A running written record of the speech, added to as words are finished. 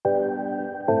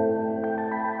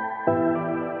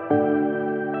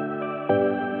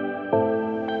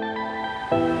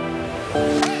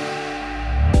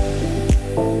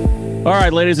All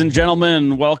right, ladies and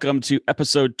gentlemen, welcome to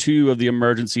episode 2 of the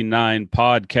Emergency 9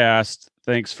 podcast.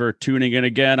 Thanks for tuning in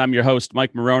again. I'm your host,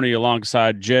 Mike Maroney,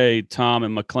 alongside Jay, Tom,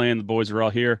 and McLean. The boys are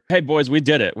all here. Hey, boys, we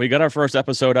did it. We got our first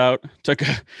episode out. Took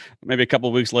maybe a couple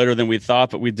of weeks later than we thought,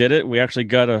 but we did it. We actually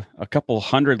got a couple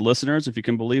hundred listeners, if you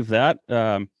can believe that.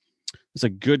 It's a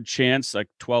good chance, like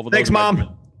 12 of those. Thanks,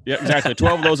 Mom. Yeah, exactly.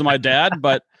 12 of those are my dad,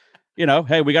 but you know,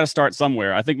 hey, we got to start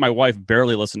somewhere. I think my wife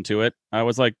barely listened to it. I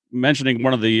was like mentioning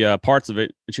one of the parts of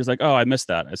it, and she was like, "Oh, I missed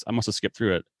that. I must have skipped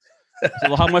through it." I said,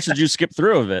 well, how much did you skip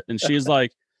through of it? And she's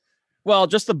like, "Well,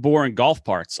 just the boring golf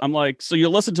parts." I'm like, "So you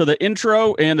listen to the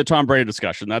intro and the Tom Brady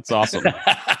discussion? That's awesome."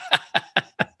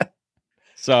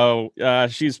 So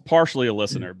she's partially a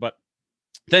listener, but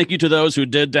thank you to those who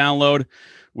did download.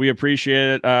 We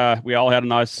appreciate it. We all had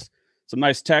some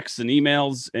nice texts and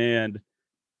emails, and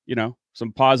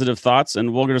some positive thoughts,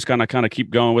 and we're just kind of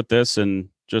keep going with this and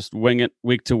just wing it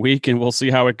week to week, and we'll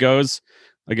see how it goes.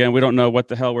 Again, we don't know what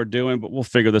the hell we're doing, but we'll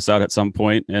figure this out at some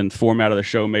point, and format of the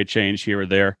show may change here or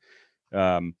there.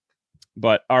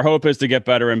 But our hope is to get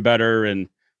better and better, and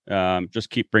just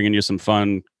keep bringing you some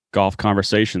fun golf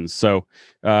conversations. So,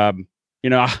 I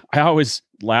always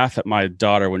laugh at my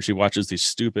daughter when she watches these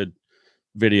stupid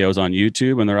videos on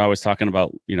YouTube, and they're always talking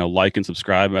about, like and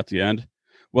subscribe at the end.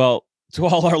 Well, to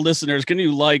all our listeners, can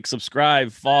you like,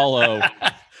 subscribe, follow,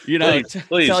 please.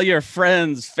 Tell your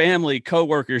friends, family,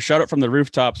 coworkers, shout it from the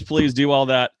rooftops. Please do all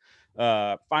that.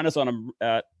 Find us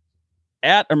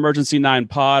at Emergency 9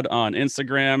 Pod on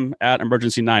Instagram, at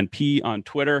Emergency 9P on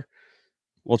Twitter.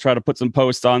 We'll try to put some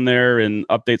posts on there and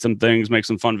update some things, make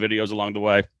some fun videos along the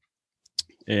way,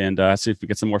 and see if we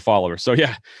get some more followers. So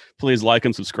yeah, please like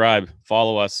and subscribe,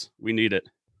 follow us. We need it.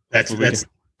 That's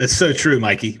so true,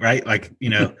 Mikey. Right? Like,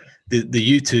 the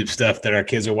YouTube stuff that our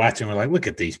kids are watching, we're like, look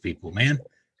at these people, man.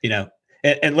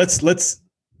 And let's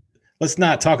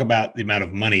not talk about the amount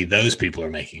of money those people are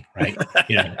making, right?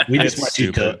 We just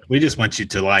want you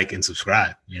to like and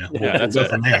subscribe. We'll go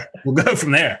from there. We'll go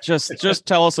from there. Just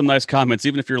tell us some nice comments,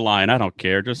 even if you're lying. I don't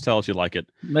care. Just tell us you like it.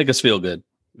 Make us feel good.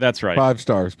 That's right. 5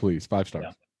 stars, please. 5 stars.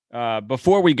 Yeah.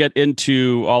 Before we get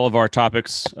into all of our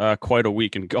topics, quite a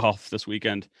week in golf this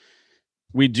weekend.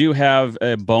 We do have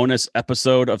a bonus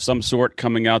episode of some sort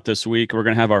coming out this week. We're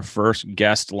going to have our first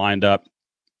guest lined up.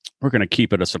 We're going to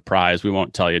keep it a surprise. We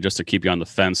won't tell you, just to keep you on the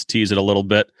fence, tease it a little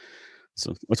bit.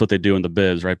 So that's what they do in the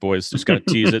biz, right, boys? Just got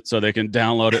to tease it so they can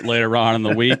download it later on in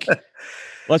the week.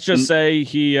 Let's just say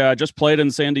he just played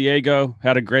in San Diego,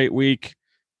 had a great week,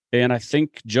 and I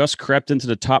think just crept into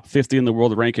the top 50 in the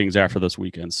world rankings after this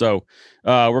weekend. So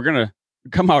we're going to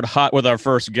come out hot with our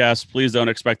first guest. Please don't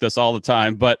expect this all the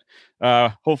time, but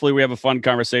hopefully we have a fun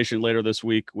conversation later this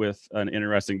week with an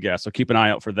interesting guest. So keep an eye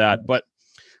out for that. But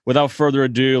without further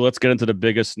ado, let's get into the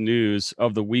biggest news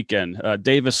of the weekend.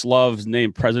 Davis Love's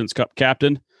named President's Cup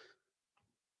captain.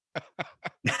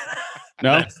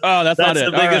 No? Oh, that's not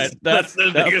it. Biggest, that's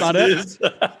not news.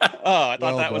 It. Oh, I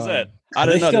thought that was it. I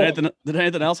didn't know. Did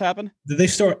anything else happen? Are they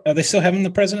still having the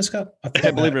President's Cup?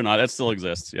 Believe it or not, that still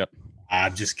exists. Yep.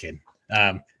 I'm just kidding.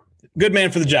 Good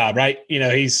man for the job, right?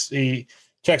 He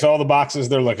checks all the boxes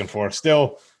they're looking for.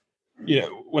 Still,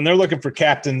 when they're looking for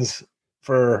captains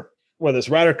for whether it's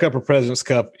Ryder Cup or President's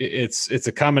Cup, it's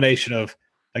a combination of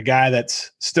a guy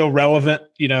that's still relevant,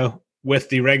 with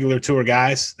the regular tour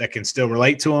guys that can still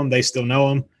relate to him. They still know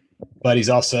him, but he's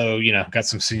also, got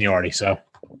some seniority. So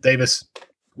Davis,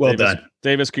 done.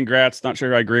 Davis, congrats. Not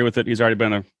sure I agree with it. He's already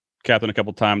been a captain a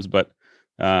couple times, but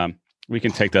we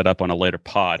can take that up on a later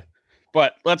pod.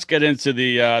 But let's get into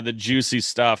the juicy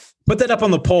stuff. Put that up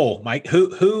on the poll, Mike.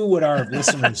 Who would our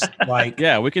listeners like?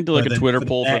 Yeah, we can do like a Twitter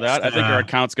poll for that. I think our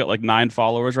account's got like 9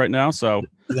 followers right now. So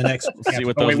for the next, we'll see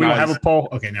what those. We don't have a poll.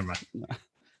 Okay, never mind.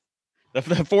 The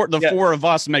four of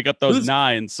us make up those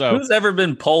 9. So who's ever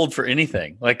been polled for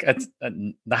anything? Like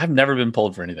I've never been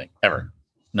polled for anything ever.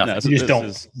 Nothing. No, you just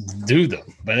don't do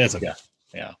them. But it's okay.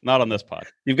 Yeah, not on this pod.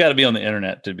 You've got to be on the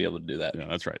internet to be able to do that. Yeah,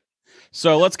 that's right.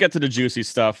 So let's get to the juicy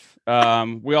stuff.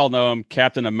 We all know him,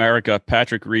 Captain America.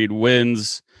 Patrick Reed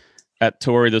wins at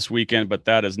Torrey this weekend, but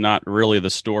that is not really the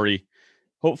story.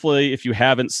 Hopefully, if you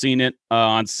haven't seen it,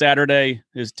 on Saturday,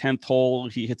 his 10th hole,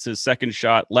 he hits his second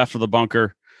shot left of the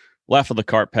bunker, left of the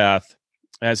cart path.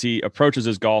 As he approaches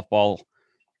his golf ball,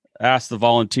 asked the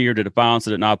volunteer, did it bounce?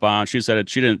 Did it not bounce? She said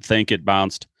she didn't think it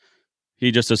bounced.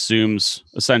 He just assumes,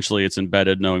 essentially, it's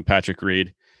embedded, knowing Patrick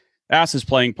Reed. Asks his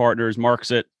playing partners,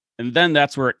 marks it. And then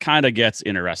that's where it kind of gets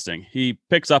interesting. He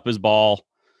picks up his ball,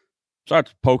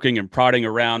 starts poking and prodding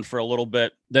around for a little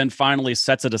bit, then finally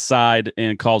sets it aside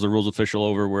and calls a rules official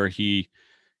over, where he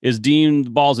is deemed the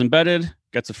ball's embedded,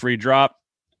 gets a free drop,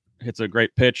 hits a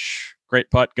great pitch, great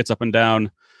putt, gets up and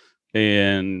down,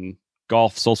 and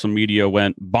golf social media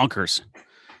went bonkers.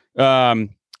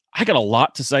 I got a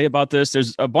lot to say about this.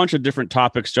 There's a bunch of different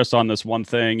topics just on this one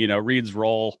thing. Reed's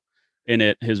role in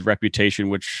it, his reputation,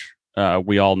 which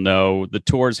we all know, the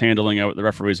tour's handling of it, the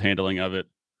referee's handling of it,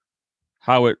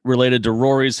 how it related to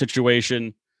Rory's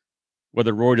situation,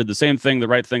 whether Rory did the same thing, the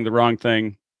right thing, the wrong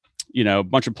thing. A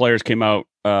bunch of players came out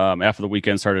after the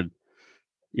weekend, started,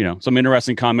 some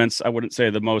interesting comments. I wouldn't say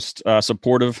the most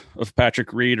supportive of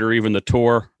Patrick Reed or even the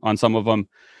tour on some of them.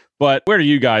 But where do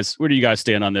you guys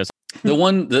stand on this? The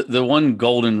one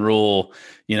golden rule,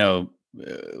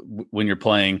 when you're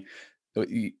playing,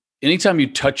 anytime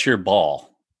you touch your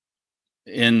ball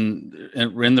in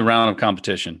the round of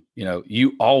competition,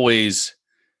 you always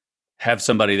have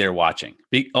somebody there watching.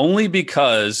 Only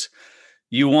because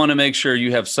you want to make sure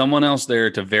you have someone else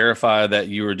there to verify that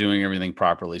you are doing everything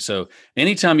properly. So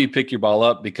anytime you pick your ball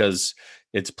up because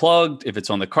it's plugged, if it's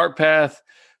on the cart path,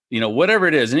 whatever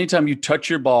it is, anytime you touch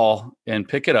your ball and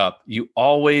pick it up, you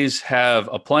always have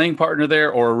a playing partner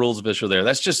there or a rules official there.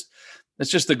 That's just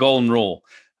the golden rule.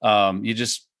 You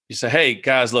say, hey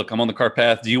guys, look, I'm on the cart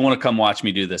path. Do you want to come watch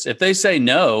me do this? If they say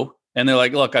no, and they're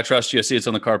like, look, I trust you. I see it's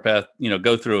on the cart path,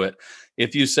 go through it.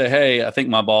 If you say, hey, I think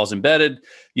my ball's embedded,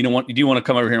 do you want to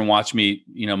come over here and watch me,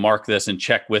 mark this and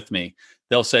check with me?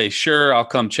 They'll say, sure, I'll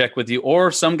come check with you. Or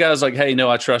some guys like, hey, no,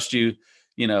 I trust you,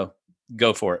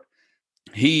 go for it.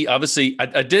 He obviously,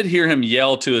 I did hear him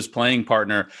yell to his playing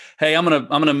partner, hey,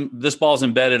 this ball's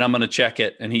embedded. I'm going to check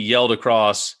it. And he yelled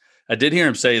across. I did hear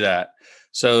him say that.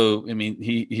 So, I mean,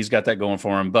 he's got that going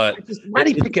for him, but why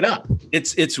did he pick it up?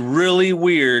 It's really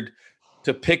weird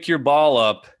to pick your ball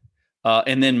up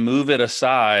and then move it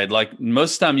aside. Like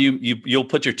most of the time you'll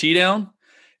put your tee down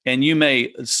and you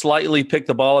may slightly pick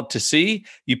the ball up to see,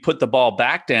 you put the ball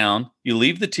back down, you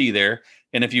leave the tee there.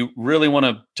 And if you really want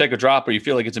to take a drop or you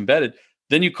feel like it's embedded,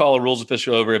 then you call a rules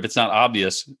official over if it's not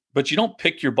obvious, but you don't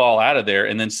pick your ball out of there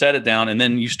and then set it down and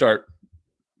then you start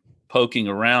poking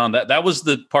around. That was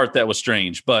the part that was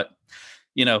strange, but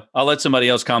I'll let somebody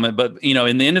else comment. But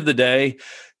in the end of the day,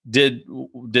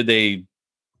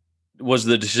 was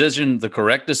the decision the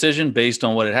correct decision based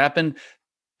on what had happened?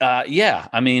 Yeah.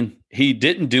 I mean, he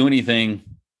didn't do anything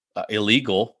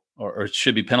illegal or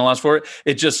should be penalized for it.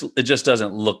 It just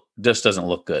doesn't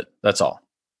look good. That's all.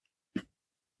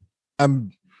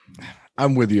 I'm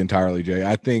with you entirely, Jay.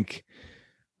 I think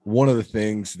one of the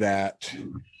things that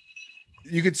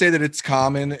you could say that it's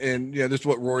common, and this is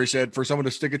what Rory said, for someone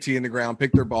to stick a tee in the ground,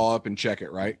 pick their ball up and check it,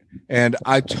 right? And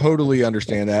I totally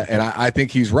understand that. And I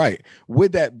think he's right.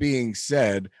 With that being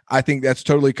said, I think that's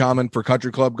totally common for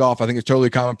country club golf. I think it's totally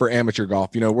common for amateur golf.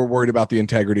 We're worried about the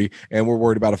integrity and we're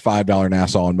worried about a $5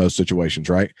 Nassau in most situations,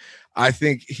 right? I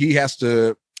think he has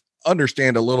to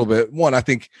understand a little bit. One, I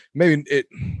think maybe it,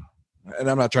 and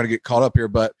I'm not trying to get caught up here,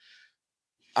 but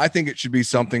I think it should be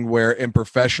something where in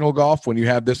professional golf, when you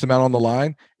have this amount on the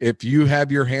line, if you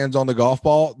have your hands on the golf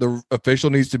ball, the official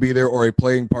needs to be there or a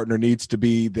playing partner needs to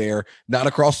be there, not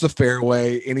across the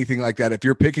fairway, anything like that. If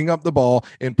you're picking up the ball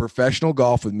in professional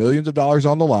golf with millions of dollars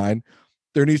on the line,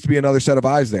 there needs to be another set of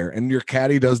eyes there. And your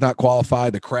caddy does not qualify.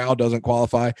 The crowd doesn't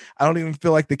qualify. I don't even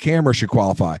feel like the camera should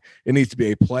qualify. It needs to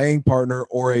be a playing partner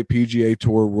or a PGA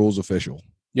Tour rules official.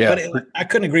 Yeah, but I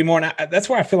couldn't agree more. And that's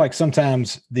where I feel like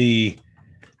sometimes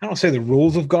I don't say the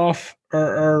rules of golf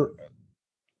are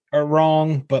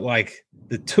wrong, but like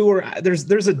the tour,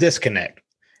 there's a disconnect.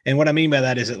 And what I mean by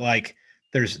that is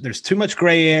there's too much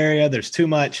gray area. There's too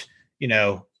much,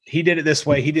 he did it this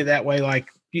way, he did that way. Like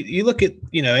you look at,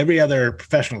 every other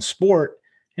professional sport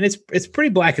and it's pretty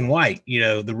black and white,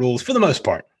 the rules for the most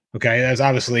part. Okay. There's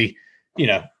obviously,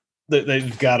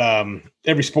 they've got,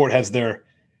 every sport has their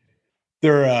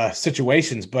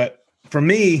situations, but for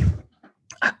me,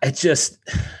 it's just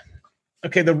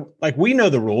okay. We know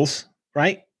the rules,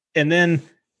 right? And then,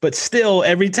 but still,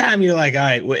 every time you're like, all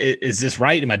right, is this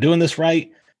right? Am I doing this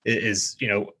right?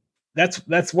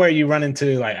 That's where you run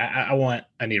into like,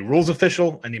 I need a rules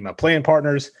official. I need my playing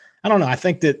partners. I don't know. I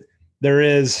think that there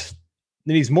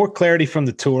needs more clarity from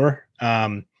the tour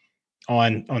on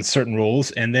certain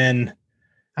rules, and then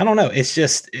I don't know. It's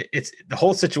just it's the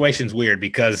whole situation's weird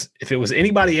because if it was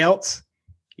anybody else,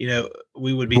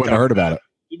 we would be wouldn't have heard about it.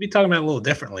 We'd be talking about it a little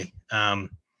differently.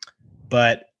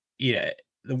 But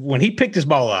when he picked his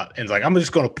ball up and was like, I'm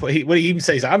just going to put, what he even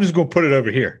says, I'm just going to put it over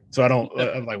here. So I don't,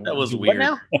 I'm like, that was weird.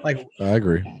 Now? Like, I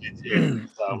agree.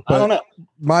 So, I don't know.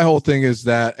 My whole thing is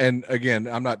that, and again,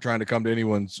 I'm not trying to come to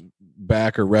anyone's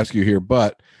back or rescue here,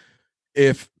 but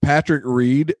if Patrick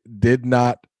Reed did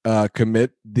not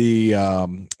commit the,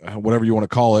 whatever you want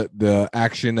to call it, the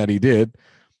action that he did,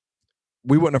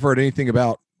 we wouldn't have heard anything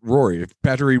about Rory if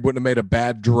Patrick Reed wouldn't have made a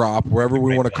bad drop, wherever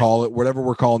we want to call it, whatever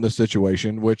we're calling this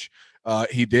situation, which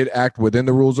he did act within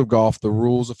the rules of golf. The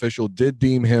rules official did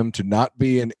deem him to not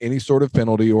be in any sort of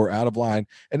penalty or out of line.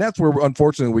 And that's where,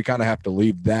 unfortunately, we kind of have to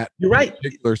leave that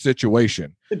particular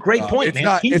situation. A great point, it's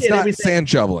man. It's not sand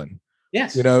shoveling.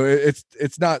 Yes.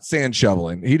 It's not sand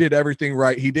shoveling. He did everything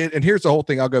right. He did. And here's the whole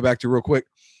thing I'll go back to real quick.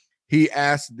 He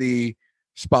asked the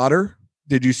spotter,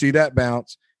 did you see that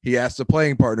bounce? He asked the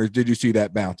playing partners, did you see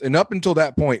that bounce? And up until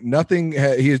that point, nothing,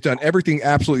 he has done everything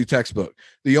absolutely textbook.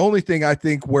 The only thing I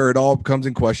think where it all comes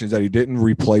in question is that he didn't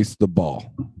replace the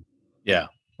ball. Yeah,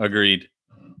 agreed.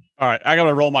 All right, I got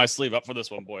to roll my sleeve up for this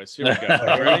one, boys. Here we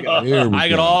go. I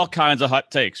got all kinds of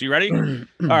hot takes. You ready?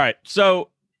 All right, so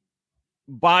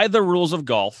by the rules of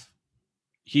golf,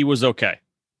 he was okay,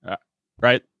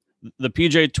 right? The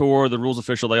PGA Tour, the rules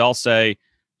official, they all say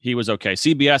he was okay.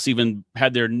 CBS even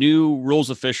had their new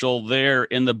rules official there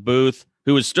in the booth,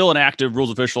 who is still an active rules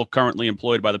official currently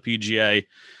employed by the PGA.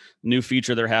 New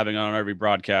feature they're having on every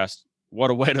broadcast.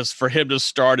 What a way for him to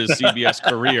start his CBS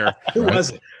career. Who was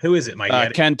it? Who is it,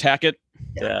 Mike? Ken Tackett.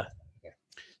 Yeah.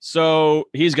 So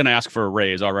he's going to ask for a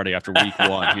raise already after week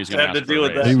one. He's going to ask for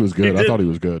a raise. He was good. I thought he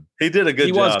was good. He did a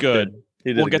good job. He was good.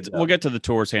 We'll get to the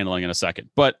tour's handling in a second.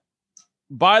 But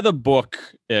by the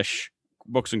book-ish,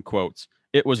 books and quotes,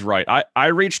 it was right. I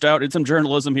reached out. It's some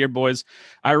journalism here, boys.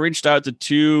 I reached out to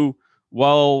two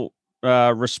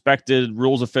respected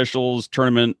rules officials,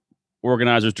 tournament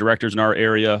organizers, directors in our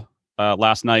area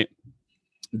last night.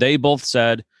 They both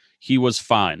said he was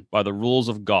fine by the rules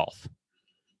of golf.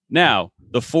 Now,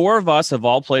 the four of us have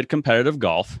all played competitive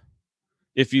golf.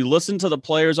 If you listen to the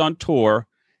players on tour,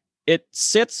 it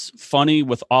sits funny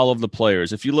with all of the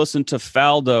players. If you listen to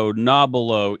Faldo,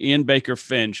 Nobilo, Ian Baker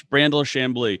Finch, Brandel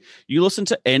Chambly, you listen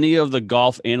to any of the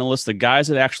golf analysts, the guys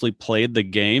that actually played the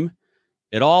game,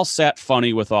 it all sat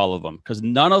funny with all of them because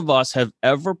none of us have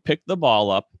ever picked the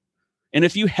ball up. And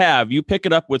if you have, you pick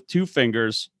it up with two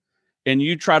fingers and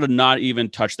you try to not even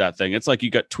touch that thing. It's like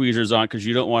you got tweezers on because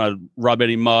you don't want to rub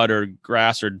any mud or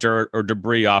grass or dirt or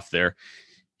debris off there.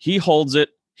 He holds it.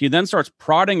 He then starts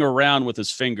prodding around with his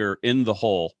finger in the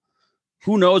hole.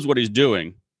 Who knows what he's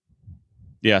doing?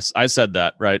 Yes, I said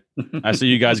that, right? I see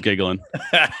you guys giggling.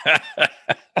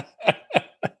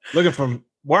 Looking for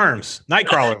worms, night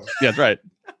crawlers. Yeah, right.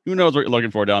 Who knows what you're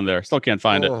looking for down there? Still can't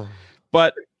find it.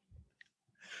 But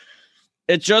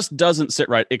it just doesn't sit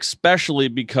right, especially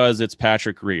because it's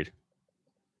Patrick Reed.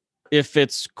 If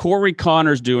it's Corey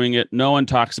Connors doing it, no one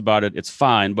talks about it. It's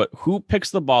fine. But who picks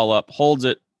the ball up, holds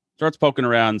it, starts poking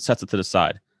around, sets it to the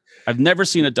side? I've never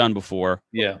seen it done before.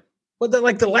 Yeah. Well,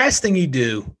 the last thing you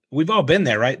do, we've all been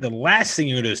there, right? The last thing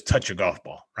you do is touch your golf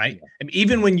ball, right? And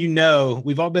even when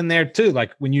we've all been there too.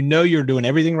 Like when you know you're doing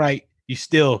everything right, you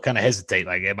still kind of hesitate.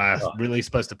 Like, am I really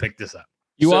supposed to pick this up?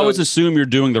 You always assume you're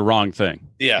doing the wrong thing.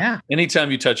 Yeah. Anytime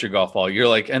you touch your golf ball, you're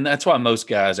like, and that's why most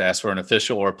guys ask for an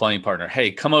official or a playing partner. Hey,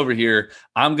 come over here.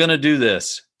 I'm going to do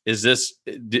this.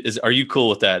 Are you cool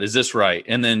with that? Is this right?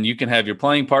 And then you can have your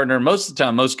playing partner. Most of the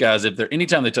time, most guys,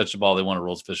 anytime they touch the ball, they want a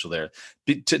rules official there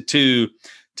to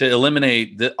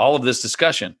eliminate all of this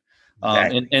discussion.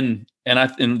 Exactly.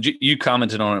 And you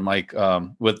commented on it, Mike,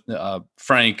 with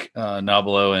Frank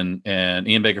Nobilo and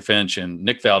Ian Baker Finch and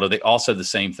Nick Faldo. They all said the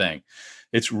same thing.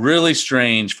 It's really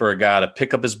strange for a guy to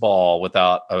pick up his ball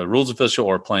without a rules official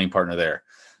or a playing partner there.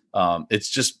 You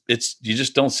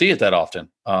just don't see it that often.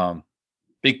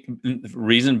 Big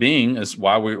reason being is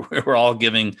why we're all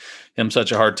giving him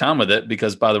such a hard time with it,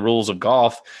 because by the rules of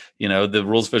golf, the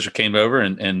rules official came over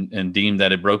and deemed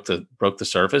that it broke the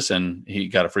surface and he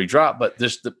got a free drop. But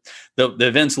just the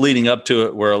events leading up to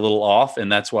it were a little off,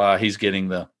 and that's why he's getting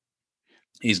the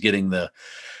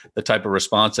type of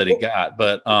response that he got.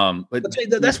 But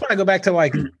that's when I go back to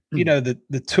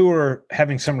the tour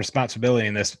having some responsibility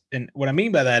in this. And what I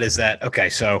mean by that is that, okay,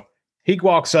 so he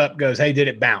walks up, goes, "Hey, did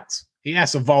it bounce?" He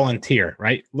asks a volunteer,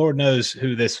 right? Lord knows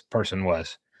who this person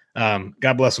was.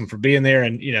 God bless him for being there.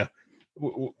 And,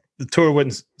 the tour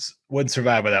wouldn't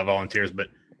survive without volunteers, but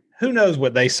who knows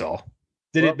what they saw.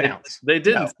 Did it bounce? They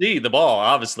didn't see the ball,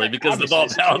 obviously, because the ball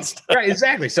bounced. Right,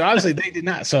 exactly. So obviously they did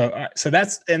not. So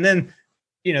that's, and then,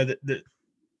 the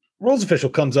rules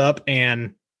official comes up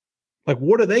and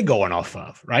what are they going off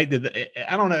of? Right.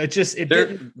 I don't know.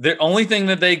 The only thing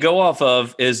that they go off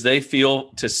of is they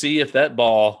feel to see if that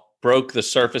ball broke the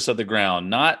surface of the ground,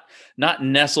 not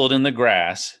nestled in the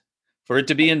grass. For it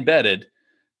to be embedded,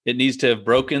 it needs to have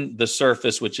broken the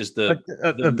surface, which is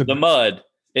the mud.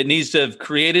 It needs to have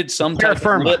created some type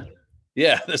of lip.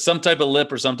 Yeah, some type of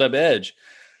lip or some type of edge.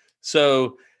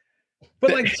 So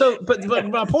But like, but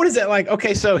my point is that like,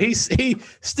 okay, so he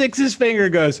sticks his finger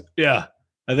and goes, yeah,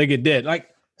 I think it did. Like,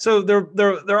 so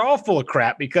they're all full of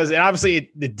crap because obviously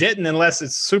it didn't unless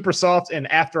it's super soft and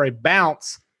after a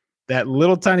bounce, that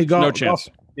little tiny golf. No chance.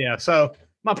 Yeah. So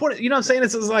my point, you know what I'm saying?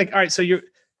 It's like, all right, so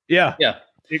Yeah.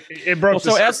 It broke.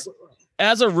 Well, so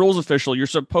as a rules official, you're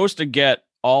supposed to get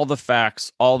all the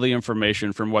facts, all the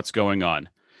information from what's going on.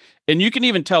 And you can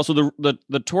even tell. So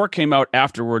the tour came out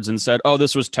afterwards and said, "Oh,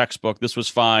 this was textbook. This was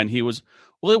fine." It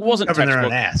wasn't covering their textbook.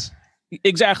 own ass.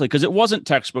 Exactly, because it wasn't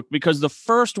textbook. Because the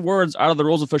first words out of the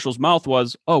rules official's mouth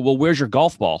was, "Oh, well, where's your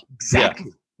golf ball?" Exactly.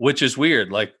 Yeah. Which is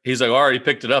weird. Like he's like, already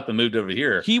picked it up and moved over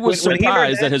here. He was When he heard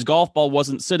surprised that that- his golf ball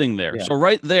wasn't sitting there. Yeah. So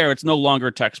right there, it's no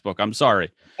longer textbook. I'm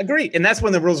sorry. Agreed. And that's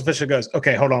when the rules official goes,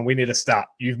 okay, hold on, we need to stop.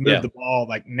 You've moved Yeah. the ball.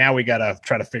 Like now we got to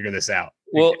try to figure this out.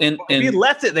 Well, if you and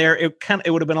left it there, it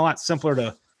would have been a lot simpler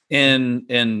to.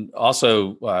 and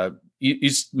also,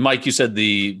 Mike, you said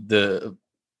the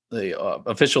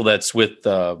official that's with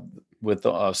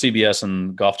CBS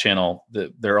and Golf Channel,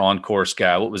 their on-course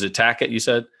guy. What was it, Tackett? You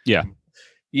said, yeah.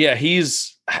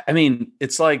 I mean,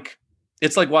 it's like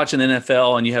watching the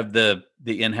NFL and you have the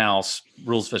in-house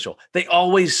rules official. They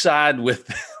always side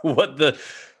with what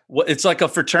it's like a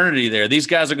fraternity there. These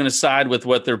guys are going to side with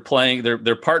what they're playing,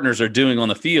 their partners are doing on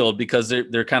the field because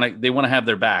they're kind of, they want to have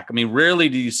their back. I mean, rarely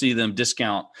do you see them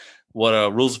discount what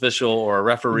a rules official or a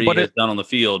referee has done on the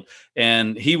field.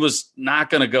 And he was not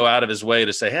going to go out of his way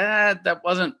to say, that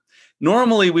wasn't,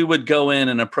 normally we would go in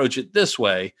and approach it this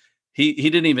way. He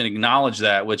didn't even acknowledge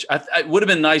that, which it would have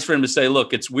been nice for him to say,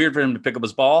 look, it's weird for him to pick up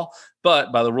his ball,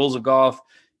 but by the rules of golf,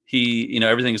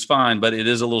 everything is fine, but it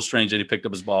is a little strange that he picked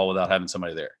up his ball without having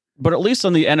somebody there. But at least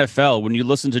on the NFL, when you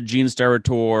listen to Gene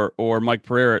Steratore or Mike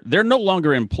Pereira, they're no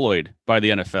longer employed by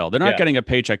the NFL. They're not getting a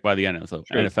paycheck by the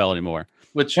NFL anymore.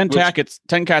 Ken Tackett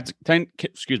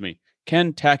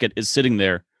is sitting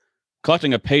there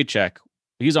collecting a paycheck.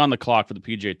 He's on the clock for the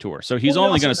PGA Tour, so he's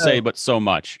only going to say but so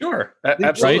much. Sure,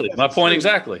 absolutely. Right? My point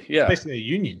exactly. Yeah, basically a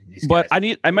union. But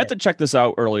I meant to check this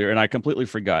out earlier, and I completely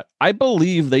forgot. I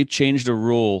believe they changed a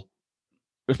rule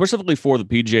specifically for the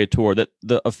PGA Tour that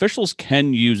the officials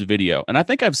can use video, and I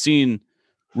think I've seen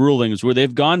rulings where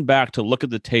they've gone back to look at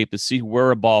the tape to see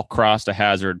where a ball crossed a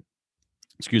hazard.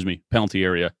 Penalty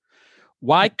area.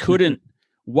 Why couldn't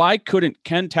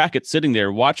Ken Tackett sitting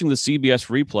there watching the CBS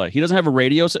replay? He doesn't have a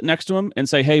radio sitting next to him and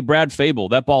say, "Hey, Brad Fable,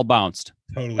 that ball bounced."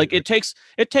 Totally. Like it takes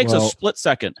a split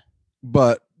second.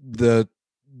 But the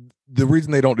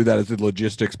reason they don't do that is the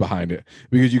logistics behind it,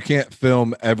 because you can't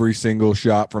film every single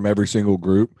shot from every single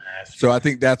group. So I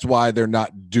think that's why they're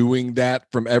not doing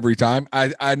that from every time.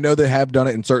 I know they have done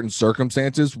it in certain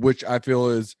circumstances, which I feel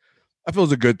is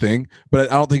a good thing,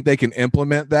 but I don't think they can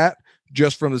implement that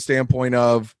just from the standpoint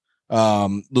of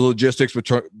the logistics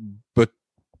but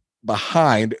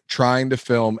behind trying to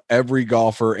film every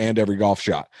golfer and every golf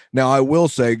shot. Now, I will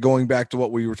say, going back to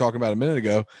what we were talking about a minute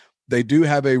ago, they do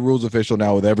have a rules official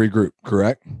now with every group,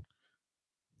 correct?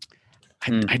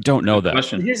 I don't know that.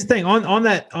 Question. Here's the thing on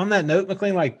that note,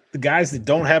 McLean, like the guys that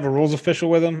don't have a rules official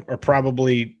with them are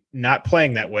probably not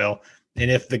playing that well. And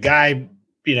if the guy,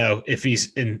 if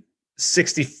he's in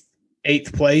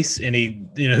 68th place and he,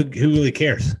 who really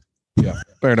cares? Yeah,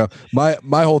 fair enough.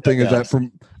 My whole thing is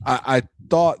that I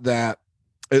thought that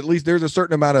at least there's a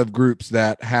certain amount of groups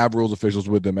that have rules officials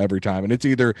with them every time, and it's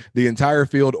either the entire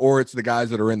field or it's the guys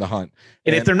that are in the hunt.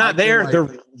 And if they're not there,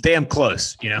 they're damn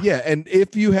close, Yeah, and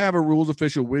if you have a rules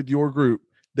official with your group,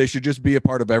 they should just be a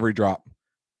part of every drop.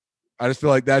 I just feel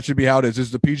like that should be how it is. This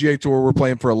is the PGA Tour. We're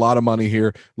playing for a lot of money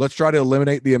here. Let's try to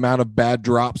eliminate the amount of bad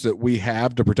drops that we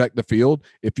have to protect the field.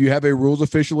 If you have a rules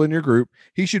official in your group,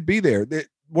 he should be there.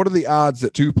 What are the odds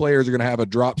that two players are going to have a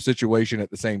drop situation at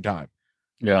the same time?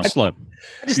 Yeah. Excellent.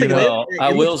 I just think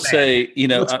I will say,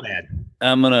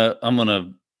 I'm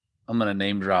I'm gonna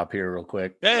name drop here real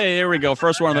quick. Hey, here we go.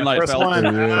 First one of the night, first fellas.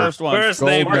 one. First one. First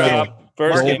Gold name medal. drop.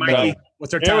 First Gold name medal. drop.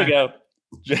 What's our Here time?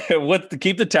 we go.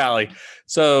 Keep the tally.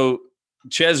 So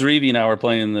Ches Reavy and I were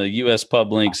playing the U.S.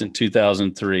 Pub Links in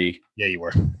 2003. Yeah, you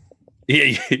were.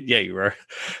 Yeah, you were.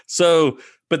 So,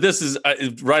 but this is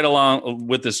right along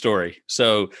with this story.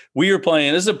 So we were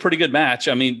playing. This is a pretty good match.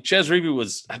 I mean, Ches Reavy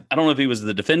was, I don't know if he was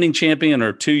the defending champion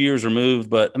or 2 years removed,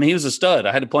 but I mean, he was a stud.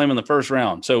 I had to play him in the first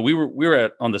round. So we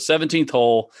were on the 17th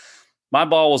hole. My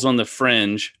ball was on the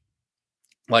fringe,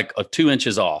 like 2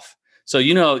 inches off. So,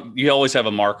 you always have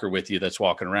a marker with you that's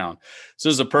walking around. So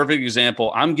this is a perfect example.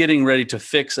 I'm getting ready to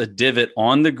fix a divot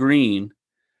on the green.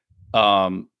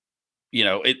 I'm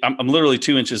literally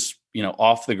 2 inches,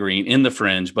 off the green in the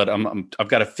fringe, but I've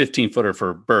got a 15-footer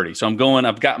for birdie. So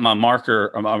I've got my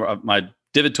marker, my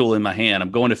divot tool in my hand.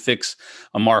 I'm going to fix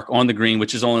a mark on the green,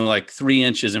 which is only like 3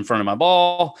 inches in front of my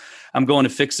ball. I'm going to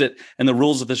fix it. And the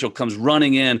rules official comes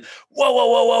running in. Whoa, whoa,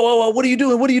 whoa, whoa, whoa, whoa. What are you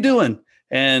doing? What are you doing?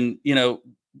 And,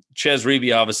 Ches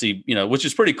Reavie, obviously, which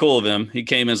is pretty cool of him. He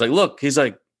came in and was like, look, he's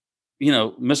like,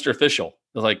 Mr. Official.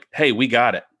 They're like, hey, we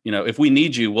got it. If we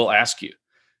need you, we'll ask you.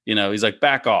 He's like,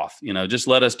 back off, just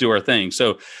let us do our thing.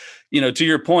 So, to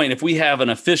your point, if we have an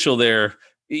official there,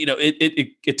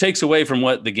 it takes away from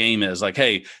what the game is. Like,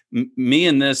 hey, me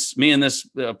and this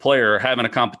player are having a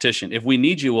competition. If we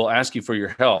need you, we'll ask you for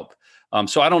your help.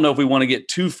 So I don't know if we want to get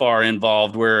too far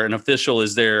involved where an official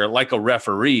is there like a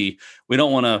referee. We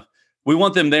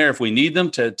want them there if we need them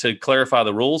to clarify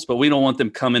the rules, but we don't want them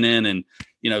coming in and,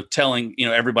 telling,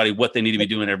 everybody what they need to be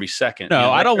doing every second. No,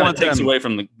 I don't want them. It takes them away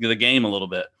from the game a little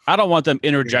bit. I don't want them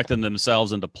interjecting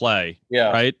themselves into play.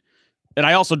 Yeah. Right. And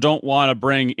I also don't want to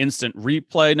bring instant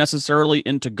replay necessarily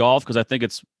into golf because I think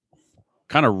it's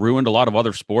kind of ruined a lot of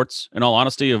other sports, in all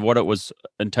honesty, of what it was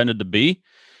intended to be.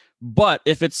 But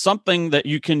if it's something that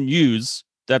you can use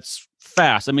that's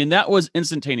fast, I mean, that was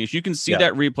instantaneous. You can see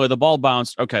that replay. The ball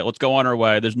bounced. Okay, let's go on our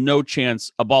way. There's no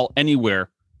chance a ball anywhere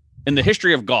in the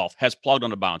history of golf has plugged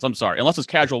on a bounce. I'm sorry, unless it's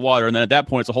casual water, and then at that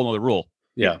point, it's a whole other rule.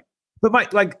 Yeah. But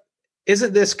Mike,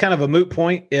 isn't this kind of a moot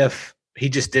point if he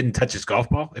just didn't touch his golf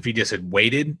ball? If he just had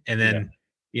waited and then,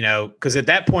 because at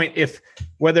that point, if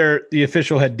whether the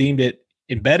official had deemed it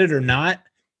embedded or not,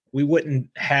 we wouldn't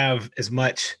have as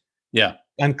much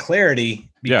unclarity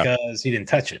because he didn't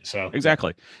touch it. So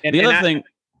exactly. And, the other thing,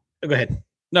 go ahead.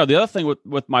 No, the other thing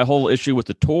with my whole issue with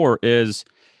the tour is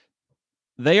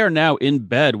they are now in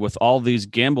bed with all these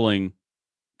gambling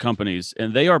companies,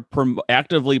 and they are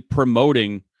actively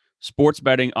promoting sports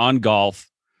betting on golf.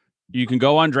 You can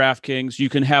go on DraftKings. You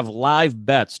can have live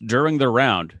bets during the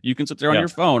round. You can sit there on your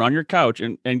phone, on your couch,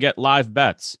 and get live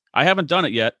bets. I haven't done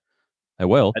it yet. I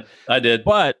will. I did.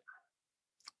 But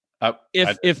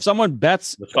if someone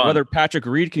bets whether Patrick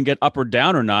Reed can get up or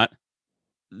down or not,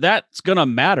 that's going to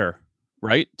matter,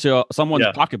 right, to someone's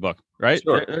pocketbook, right?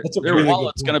 Sure. Their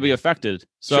wallet's going to be affected.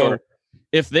 So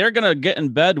if they're going to get in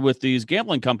bed with these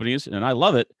gambling companies, and I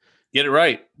love it, get it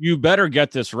right. You better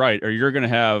get this right, or you're going to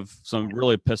have some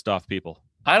really pissed off people.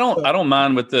 I don't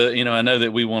mind with the, I know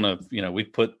that we want to,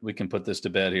 we can put this to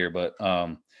bed here, but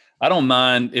I don't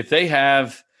mind if they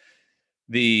have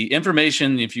the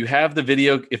information. If you have the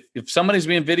video, if somebody's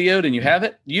being videoed and you have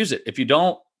it, use it. If you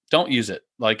don't use it.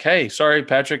 Like, hey, sorry,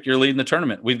 Patrick, you're leading the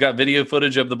tournament. We've got video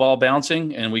footage of the ball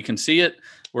bouncing and we can see it.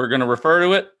 We're going to refer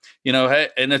to it, hey,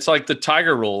 and it's like the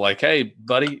Tiger rule. Like, hey,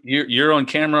 buddy, you're on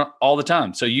camera all the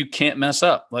time, so you can't mess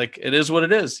up. Like, it is what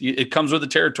it is. It comes with the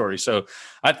territory. So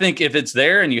I think if it's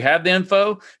there and you have the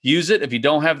info, use it. If you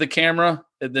don't have the camera,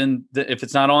 then if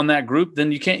it's not on that group,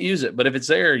 then you can't use it. But if it's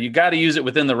there, you got to use it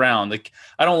within the round. Like,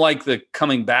 I don't like the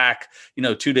coming back,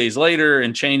 2 days later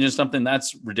and changing something.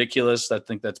 That's ridiculous. I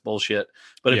think that's bullshit.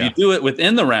 But if you do it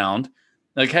within the round,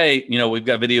 like, hey, we've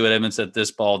got video evidence that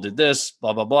this ball did this,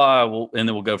 blah, blah, blah. And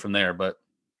then we'll go from there. But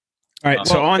all right.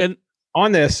 So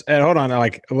on this, hold on,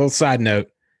 like a little side note,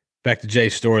 back to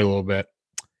Jay's story a little bit.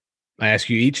 I ask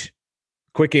you each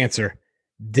quick answer.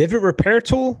 Divot repair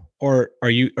tool, or are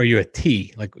you a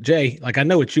T? Like, Jay, like, I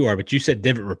know what you are, but you said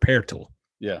divot repair tool.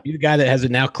 Yeah. You the guy that has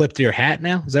it now clipped to your hat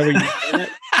now? Is that where you're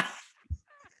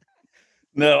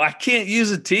No, I can't use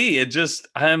a T. It just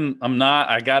I'm not.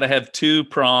 I got to have 2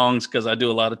 prongs because I do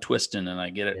a lot of twisting and I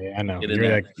get it. Yeah, I know.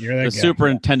 You're that the guy.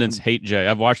 Superintendents hate Jay.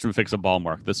 I've watched him fix a ball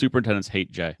mark. The superintendents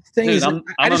hate Jay. Dude, I'm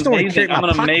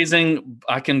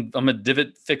a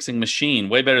divot fixing machine.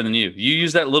 Way better than you. You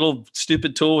use that little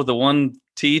stupid tool with the 1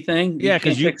 T thing. Yeah,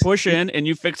 because you push in and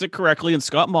you fix it correctly. And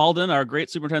Scott Malden, our great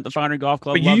superintendent at the Foundry Golf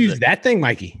Club, but you use that thing,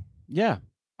 Mikey. Yeah.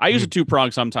 I use a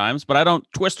 2-prong sometimes, but I don't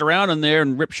twist around in there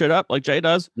and rip shit up like Jay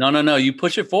does. No. You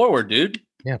push it forward, dude.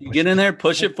 Yeah, you get in there,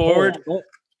 push it forward.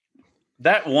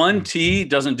 That 1 T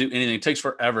doesn't do anything. It takes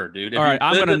forever, dude. All right,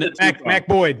 I'm gonna Mac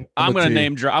Boyd. I'm gonna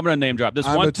name drop. This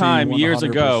one time years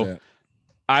ago,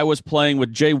 I was playing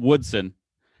with Jay Woodson,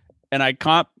 and I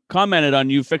commented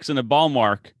on you fixing a ball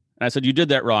mark, and I said you did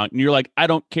that wrong, and you're like, I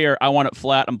don't care. I want it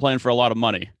flat. I'm playing for a lot of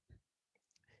money.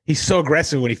 He's so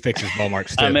aggressive when he fixes ball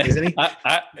marks, too, isn't he?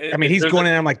 I mean, he's going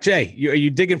in. I'm like, Jay, are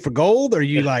you digging for gold? Or are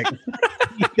you like?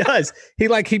 He does.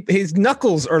 His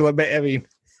knuckles are. I mean,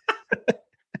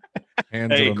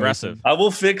 hey, aggressive. I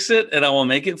will fix it and I will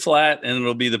make it flat, and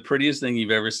it'll be the prettiest thing you've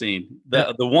ever seen.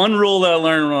 The one rule that I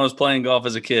learned when I was playing golf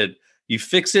as a kid: you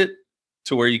fix it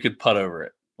to where you could putt over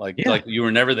it, like you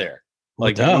were never there.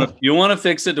 Like you want to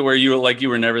fix it to where you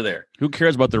were never there. Who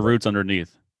cares about the roots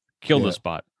underneath? Kill the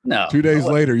spot. No. 2 days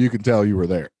later, you can tell you were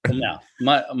there. No.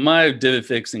 My divot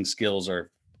fixing skills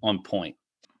are on point.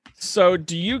 So,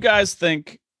 do you guys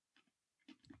think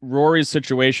Rory's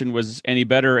situation was any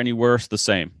better, any worse, the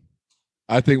same?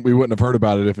 I think we wouldn't have heard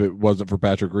about it if it wasn't for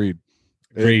Patrick Reed.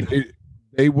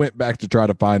 They went back to try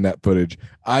to find that footage.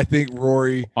 I think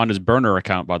Rory On his burner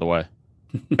account, by the way.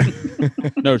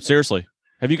 No, seriously.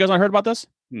 Have you guys not heard about this?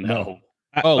 No.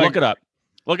 Oh, look it up.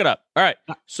 Look it up. All right.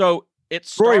 So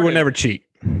it's Rory would never cheat.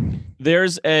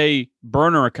 There's a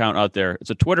burner account out there. It's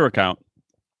a Twitter account.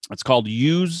 It's called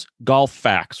Use Golf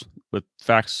Facts, with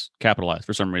facts capitalized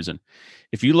for some reason.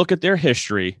 If you look at their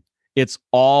history, it's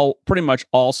all pretty much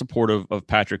all supportive of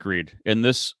Patrick Reed. And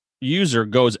this user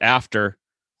goes after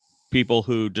people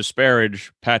who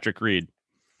disparage Patrick Reed.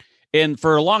 And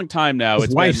for a long time now, His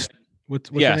it's wife. been, What's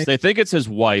her yes, name? they think it's his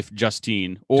wife,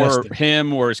 Justine, or Justin.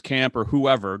 him or his camp or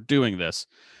whoever doing this.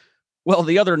 Well,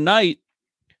 the other night,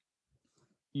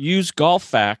 Use Golf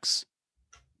Facts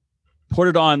put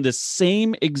it on the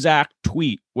same exact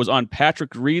tweet was on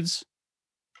Patrick Reed's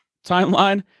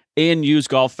timeline and Use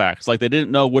Golf Facts. Like they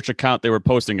didn't know which account they were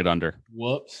posting it under.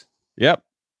 Whoops. Yep.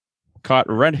 Caught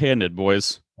red-handed,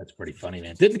 boys. That's pretty funny,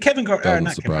 man. Didn't Kevin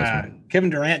Doesn't surprise Kevin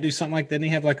Durant do something like that? Didn't he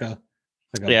have like a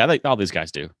Yeah, I think all these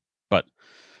guys do. But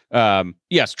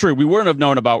yes, true. We wouldn't have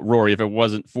known about Rory if it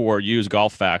wasn't for Use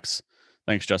Golf Facts.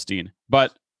 Thanks, Justine.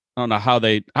 But I don't know how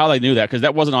they knew that because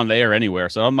that wasn't on the air anywhere.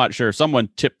 So I'm not sure. Someone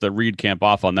tipped the Reed camp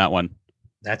off on that one.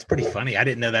 That's pretty funny. I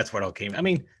didn't know that's where it all came. I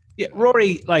mean, yeah,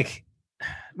 Rory's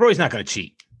not going to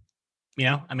cheat. You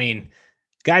know, I mean,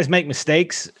 guys make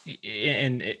mistakes,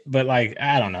 but like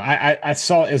I don't know. I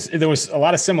saw there was a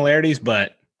lot of similarities,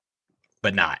 but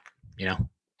not. You know,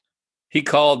 He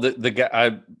called the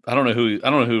guy. I don't know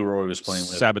who Rory was playing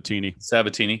with. Sabatini.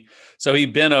 So he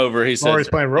bent over. He said, Rory's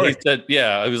playing Rory. He said,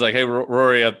 yeah. He was like, hey,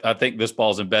 Rory, I think this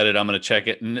ball's embedded. I'm going to check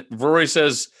it. And Rory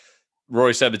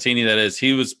Sabatini, that is,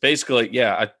 he was basically,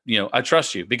 yeah, I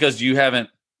trust you because you haven't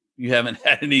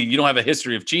had any, you don't have a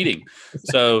history of cheating.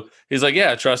 So he's like,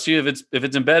 yeah, I trust you. If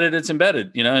it's embedded, it's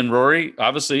embedded, and Rory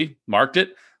obviously marked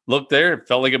it, looked there,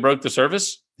 felt like it broke the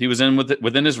surface. He was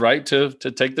within his right to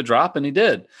take the drop, and he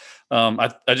did. I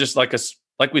just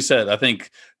like we said, I think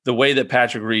the way that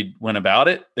Patrick Reed went about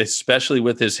it, especially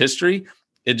with his history,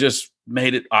 it just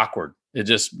made it awkward. It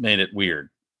just made it weird.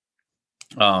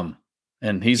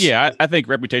 And he's I think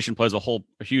reputation plays a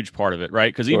huge part of it,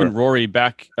 right? Because even Rory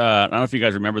back, I don't know if you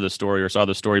guys remember the story or saw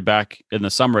the story back in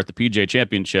the summer at the PGA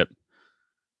Championship.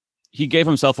 He gave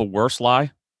himself a worse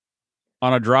lie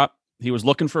on a drop. He was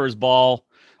looking for his ball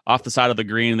off the side of the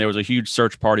green. There was a huge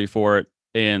search party for it,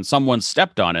 and someone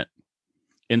stepped on it.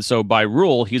 And so by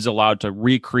rule, he's allowed to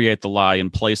recreate the lie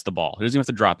and place the ball. He doesn't even have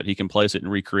to drop it. He can place it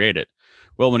and recreate it.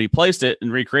 Well, when he placed it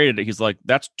and recreated it, he's like,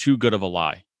 that's too good of a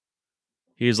lie.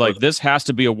 He's like, this has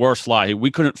to be a worse lie.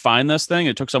 We couldn't find this thing.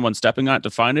 It took someone stepping on it to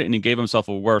find it, and he gave himself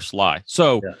a worse lie.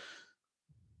 So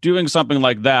doing something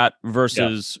like that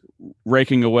versus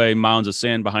raking away mounds of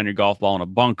sand behind your golf ball in a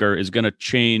bunker is going to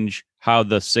change how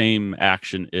the same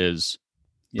action is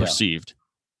perceived.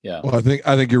 Yeah. Well, I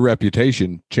think your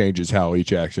reputation changes how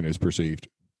each action is perceived.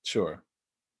 Sure.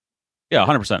 Yeah,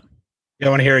 100%. You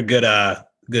want to hear a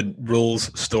good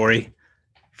rules story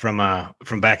from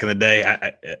back in the day?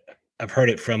 I've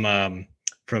heard it from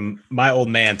my old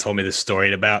man told me this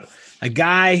story about a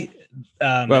guy.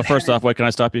 Well, first off, wait, can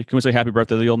I stop you? Can we say happy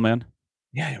birthday to the old man?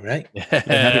 Yeah,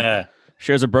 right.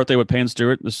 Shares a birthday with Payne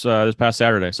Stewart this past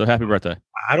Saturday. So happy birthday.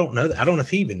 I don't know. I don't know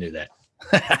if he even knew that.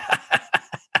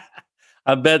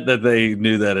 I bet that they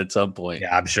knew that at some point.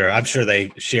 Yeah, I'm sure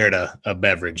they shared a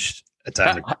beverage at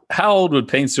times. How old would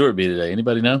Payne Stewart be today?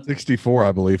 Anybody know? 64,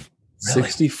 I believe. Really?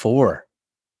 64.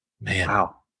 Man.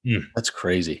 Wow. That's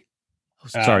crazy.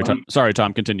 Sorry,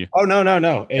 Tom. Continue. Oh,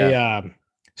 no. Yeah.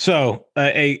 So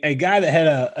a guy that had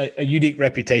a unique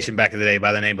reputation back in the day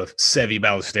by the name of Seve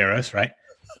Ballesteros, right?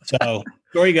 So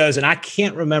story goes, and I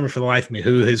can't remember for the life of me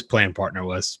who his playing partner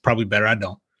was. Probably better I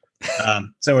don't.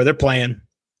 So they're playing.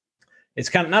 It's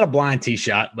kind of not a blind tee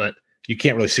shot, but you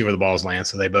can't really see where the balls land.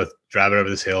 So they both drive it over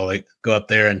this hill. They go up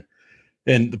there,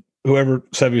 and whoever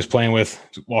Seve was playing with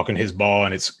is walking his ball,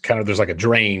 and it's kind of there's like a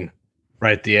drain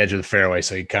right at the edge of the fairway.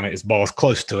 So his ball is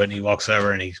close to it, and he walks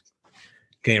over and he's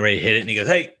getting ready to hit it. And he goes,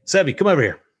 "Hey, Seve, come over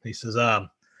here." He says,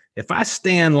 "If I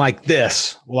stand like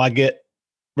this, will I get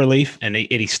relief?" And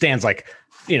he stands like,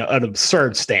 an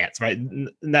absurd stance, right?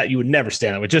 That you would never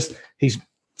stand that way. Just he's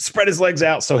spread his legs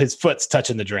out so his foot's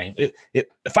touching the drain. If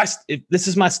this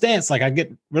is my stance, like I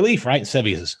get relief, right? And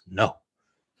Seve says, "No."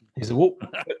 He said, "Well,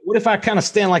 what if I kind of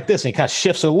stand like this?" And he kind of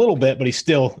shifts a little bit, but he's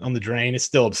still on the drain. It's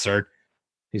still absurd.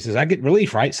 He says, "I get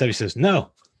relief, right?" Seve says,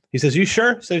 "No." He says, "You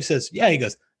sure?" So he says, "Yeah." He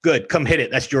goes, "Good. Come hit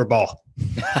it. That's your ball."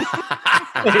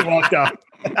 He walked off.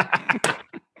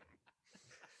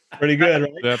 Pretty good,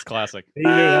 right? That's classic. He knew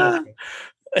that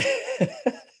was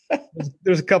good.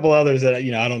 There's a couple others that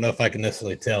I don't know if I can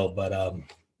necessarily tell, but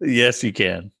Yes, you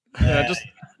can. Yeah,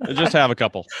 just have a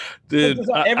couple. Dude,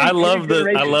 Every I love the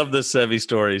generation. Sevy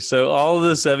stories. So all of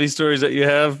the Sevy stories that you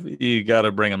have, you got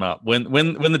to bring them up when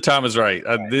the time is right.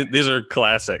 These are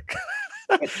classic.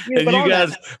 And you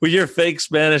guys with your fake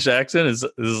Spanish accent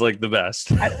is like the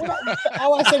best.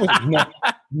 All I said was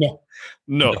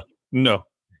No.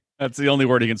 That's the only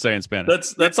word he can say in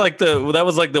Spanish. That's like that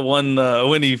was like the one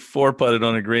when he four putted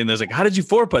on a green. There's like, how did you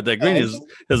four putt that green? Is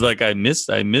like I miss,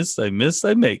 I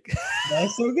make.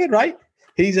 That's so good, right?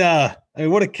 He's I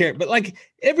mean, what a care. But like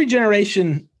every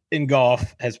generation in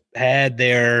golf has had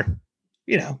their,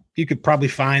 you could probably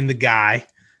find the guy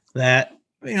that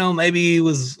maybe he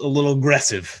was a little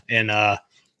aggressive in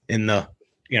the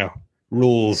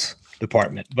rules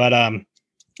department, but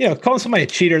calling somebody a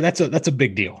cheater, that's a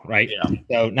big deal, right? Yeah.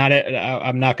 So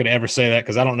I'm not going to ever say that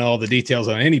because I don't know all the details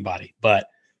on anybody, but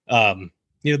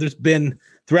there's been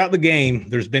throughout the game,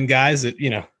 there's been guys that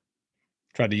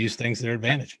tried to use things to their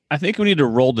advantage. I think we need to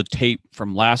roll the tape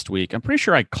from last week. I'm pretty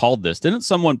sure I called this. Didn't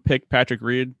someone pick Patrick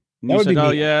Reed? And you said,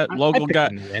 "Oh yeah, local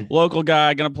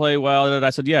guy, gonna play well." And I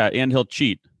said, "Yeah, and he'll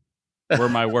cheat." Were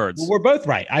my words. Well, we're both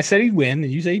right. I said he'd win,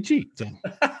 and you say he'd cheat. So.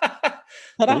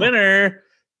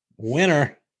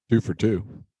 Winner. 2 for 2.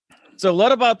 So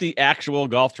what about the actual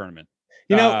golf tournament?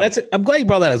 I'm glad you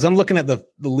brought that up. I'm looking at the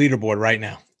leaderboard right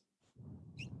now.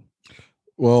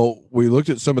 Well, we looked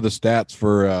at some of the stats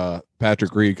for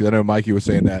Patrick Reed because I know Mikey was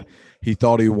saying that he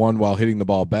thought he won while hitting the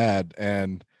ball bad,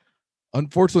 and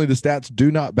unfortunately, the stats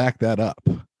do not back that up.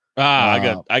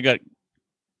 I got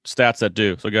stats that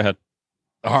do. So go ahead.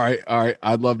 All right.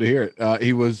 I'd love to hear it.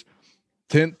 He was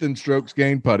 10th in strokes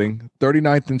gained putting,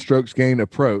 39th in strokes gained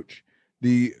approach.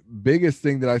 The biggest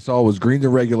thing that I saw was greens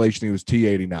and regulation. He was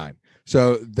T89.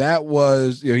 So that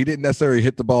was, he didn't necessarily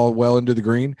hit the ball well into the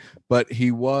green, but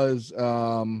he was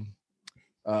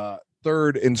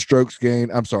third in strokes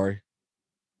gained. I'm sorry.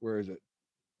 Where is it?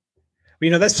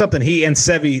 That's something he and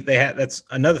Sevy, that's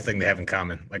another thing they have in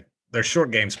common. Like their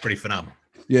short game's pretty phenomenal.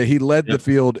 Yeah, he led the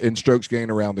field in strokes gained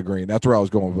around the green. That's where I was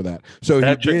going with that. So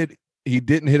he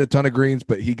didn't hit a ton of greens,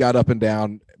 but he got up and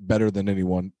down better than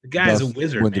anyone. The guy's a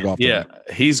wizard, man. Yeah,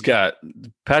 he's got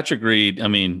Patrick Reed. I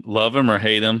mean, love him or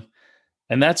hate him.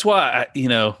 And that's why,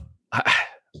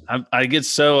 I get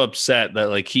so upset that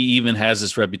like he even has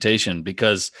this reputation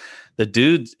because the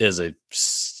dude is a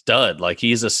stud. Like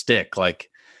he's a stick. Like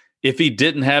if he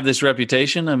didn't have this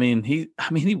reputation, he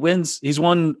wins. He's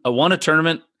won a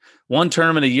tournament, one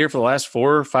tournament a year for the last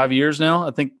 4 or 5 years now.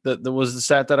 I think that was the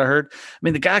stat that I heard.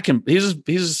 The guy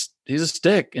he's a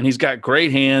stick and he's got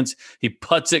great hands. He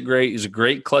putts it great. He's a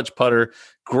great clutch putter,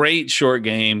 great short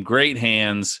game, great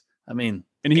hands.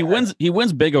 And he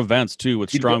wins big events too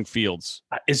with strong fields.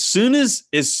 As soon as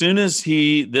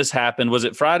this happened, was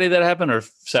it Friday that happened or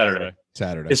Saturday?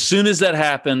 Saturday. As soon as that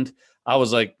happened, I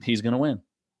was like, he's going to win.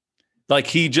 Like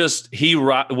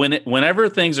whenever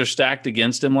things are stacked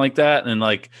against him like that, and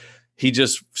like he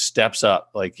just steps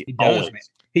up. Like he does, man.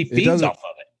 He feeds off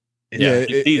of it.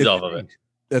 He feeds off of it.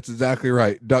 That's exactly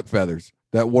right. Duck feathers.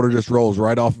 That water just rolls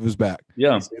right off of his back.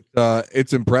 Yeah.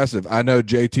 It's impressive. I know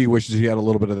JT wishes he had a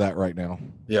little bit of that right now.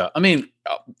 Yeah.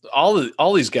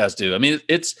 All these guys do.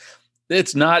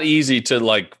 It's not easy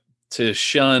to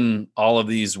shun all of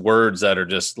these words that are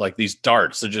just like these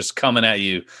darts. They're just coming at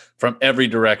you from every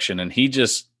direction. And it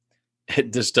just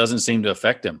doesn't seem to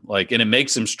affect him. And it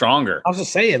makes him stronger. I was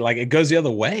just saying, it goes the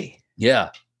other way. Yeah.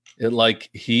 I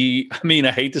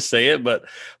hate to say it, but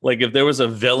like if there was a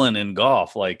villain in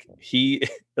golf,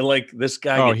 this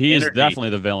guy. Oh, he is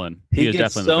definitely the villain. He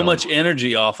gets so much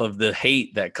energy off of the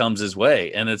hate that comes his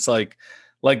way. And it's like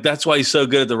that's why he's so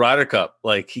good at the Ryder Cup.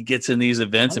 Like he gets in these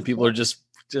events and people are just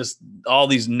all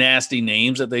these nasty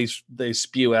names that they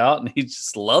spew out, and he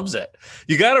just loves it.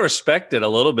 You got to respect it a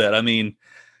little bit.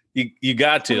 You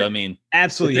got to.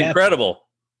 Absolutely, it's incredible.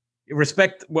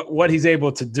 Respect what he's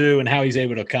able to do and how he's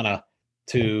able to kind of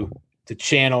to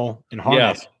channel and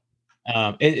harness.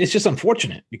 Yeah. It's just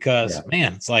unfortunate because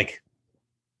man, it's like,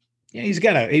 he's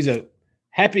a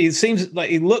happy. It seems like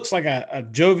he looks like a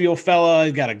jovial fella.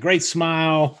 He's got a great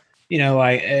smile,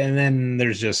 and then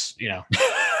there's just,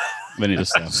 then he's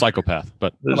just a psychopath.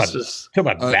 But talk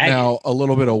about now a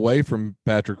little bit away from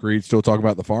Patrick Reed, still talking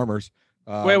about the Farmers.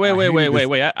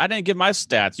 Wait. I didn't give my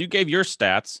stats. You gave your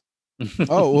stats.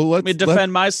 Oh, well, let me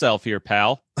defend myself here,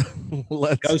 pal.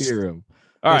 Let's hear him.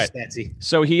 All right. Statsy.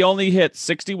 So he only hit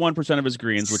 61% of his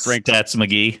greens, which ranked Stats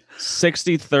McGee.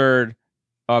 63rd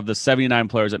of the 79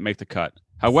 players that make the cut.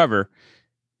 However,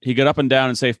 he got up and down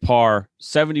and safe par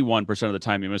 71% of the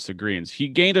time he missed the greens. He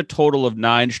gained a total of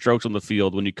 9 strokes on the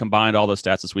field when you combined all the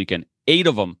stats this weekend. 8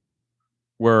 of them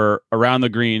were around the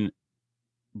green,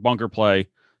 bunker play,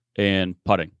 and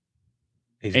putting.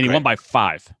 He's And he great. won by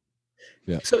 5.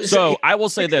 Yeah. So I will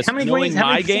say this: how many knowing greens- how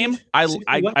my many game,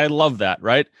 percentage- I love that.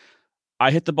 Right?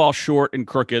 I hit the ball short and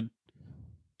crooked.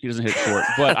 He doesn't hit short,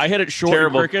 but I hit it short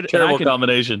Terrible, and crooked. terrible and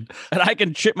combination. I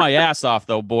can chip my ass off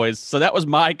though, boys. So that was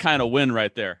my kind of win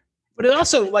right there. But it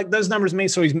also like those numbers mean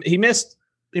so he missed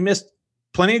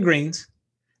plenty of greens,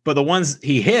 but the ones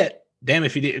he hit, damn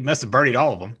if he must have birdied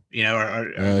all of them, you know.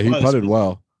 Or He close. putted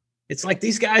well. It's like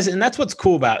these guys, and that's what's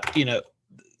cool about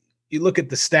you look at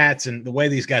the stats and the way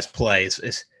these guys play.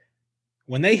 Is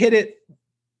when they hit it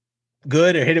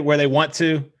good or hit it where they want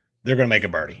to, they're going to make a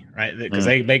birdie, right? Because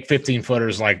they make 15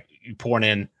 footers like you pouring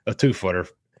in a 2-footer,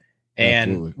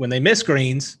 and Absolutely. when they miss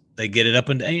greens, they get it up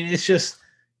and it's just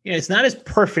it's not as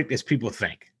perfect as people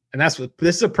think, and that's what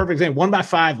this is a perfect thing. 1 by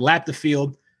 5, lap the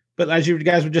field, but as you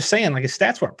guys were just saying, like his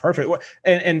stats weren't perfect.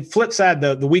 And flip side,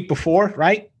 the week before,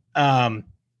 right?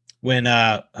 When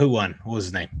who won? What was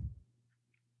his name?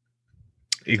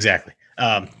 Exactly.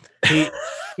 But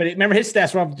remember his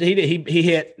stats were he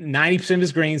hit 90% of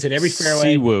his greens, hit every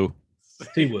fairway. Siwoo.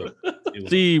 Siwoo.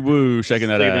 Siwoo, shaking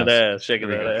that ass. Shaking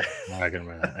There that you ass. I can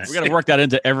remember that. We got to work that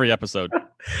into every episode.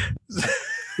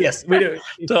 Yes, we do.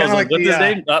 It's So I was kinda like, what's the, his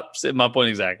name? Said my point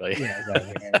exactly. Yeah,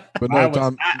 exactly. But I, no,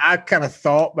 Tom, I kind of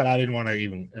thought, but I didn't want to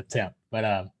even attempt.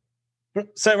 But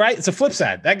so right, it's a flip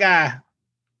side. That guy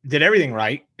did everything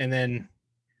right, and then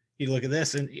you look at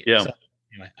this, and Yeah. So,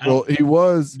 anyway, well, he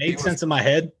was made sense in my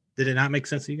head. Did it not make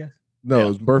sense to you guys? no, Yeah. it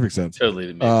was perfect sense. Totally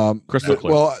to me. Crystal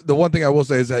clear. Well, the one thing I will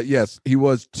say is that yes, he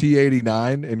was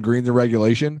T89 in greens and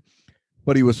regulation,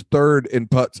 but he was 3rd in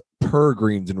putts per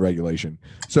greens in regulation.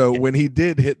 So when he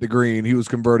did hit the green, he was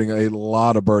converting a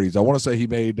lot of birdies. I want to say he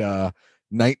made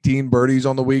 19 birdies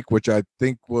on the week, which I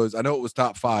think was, I know it was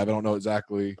top 5. I don't know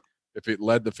exactly if it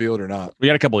led the field or not. We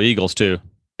got a couple of Eagles too.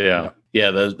 Yeah.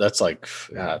 That's like,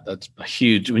 God, that's a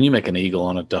huge. When you make an eagle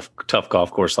on a tough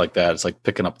golf course like that, it's like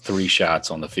picking up 3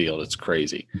 shots on the field. It's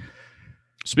crazy.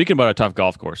 Speaking about a tough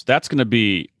golf course, that's going to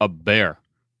be a bear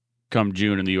come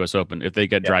June in the U.S. Open if they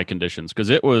get dry conditions, because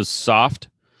it was soft.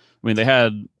 I mean, they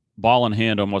had ball in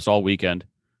hand almost all weekend,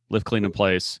 lift clean in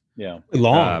place. Yeah.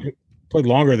 Played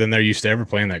longer than they're used to ever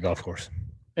playing that golf course.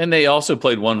 And they also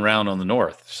played 1 round on the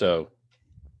north. So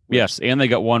Yes, and they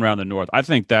got 1 round in the north. I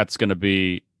think that's going to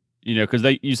be, because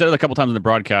you said it a couple times in the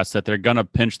broadcast that they're going to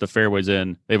pinch the fairways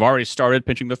in. They've already started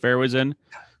pinching the fairways in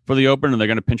for the Open, and they're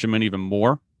going to pinch them in even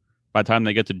more by the time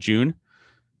they get to June.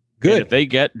 Good. And if they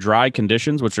get dry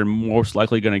conditions, which they're most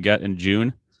likely going to get in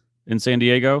June in San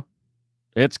Diego,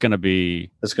 it's going to be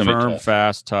firm, tough.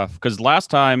 fast, tough. Because last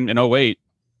time in 2008,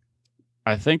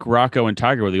 I think Rocco and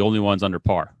Tiger were the only ones under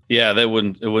par. Yeah, it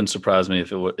wouldn't surprise me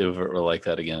if it were like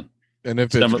that again. And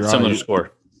if it's dry, Similar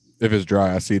score. if it's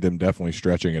dry, I see them definitely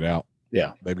stretching it out.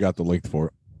 Yeah. They've got the length for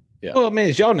it. Yeah. Well, I mean,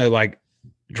 as y'all know, like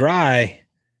dry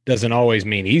doesn't always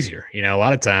mean easier. A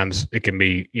lot of times it can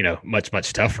be, much,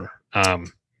 much tougher. Oh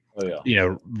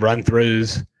yeah. Run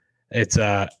throughs. It's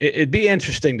it'd be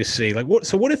interesting to see. Like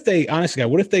what if they honestly,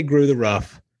 what if they grew the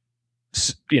rough,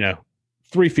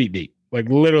 3 feet deep, like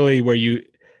literally where you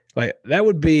like that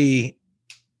would be,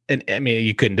 and I mean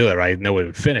you couldn't do it, right? No one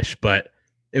would finish, but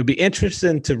it would be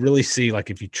interesting to really see like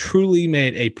if you truly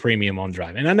made a premium on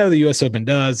drive. And I know the U.S. Open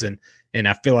does, and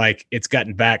I feel like it's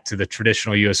gotten back to the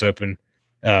traditional U.S. Open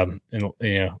in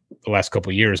the last couple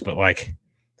of years, but like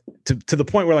to the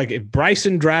point where like if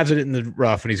Bryson drives it in the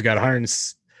rough and he's got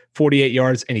 148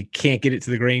 yards and he can't get it to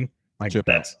the green, like Chip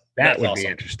out. that would awesome. be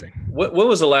interesting. What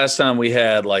was the last time we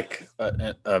had like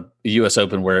a U.S.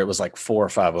 Open where it was like 4 or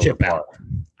 5 over Chip par? out.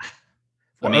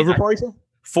 I mean, Over par, you said?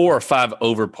 4 or 5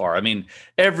 over par. I mean,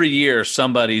 every year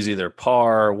somebody's either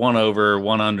par, 1 over,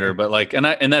 1 under, but like, and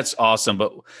that's awesome.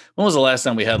 But when was the last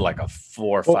time we had like a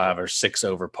 4, 5, or 6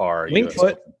 over par? US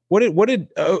Wingfoot. What did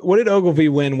Ogilvy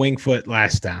win Wingfoot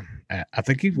last time? I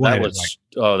think he won That it was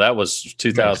that was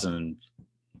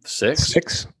 2006.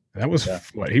 6. That was Yeah.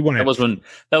 what he won. That was when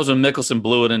Mickelson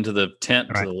blew it into the tent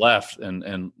Right. to the left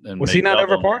and Was made he not over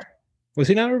double. par? Was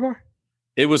he not over par?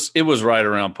 It was right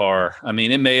around par. I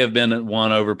mean, it may have been at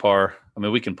 1 over par. I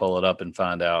mean, we can pull it up and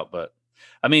find out, but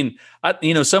I mean,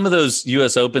 some of those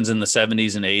U.S. Opens in the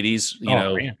 70s and 80s,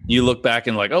 Man. you look back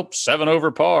and like, 7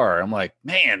 over par. I'm like,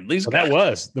 man, these guys. That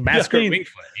was the massacre I of mean,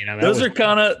 Wingfoot. Those are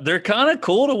they're kind of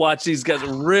cool to watch these guys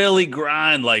really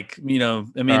grind. Like,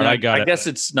 I guess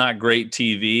it's not great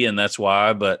TV and that's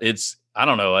why, but I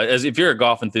don't know. As if you're a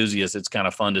golf enthusiast, it's kind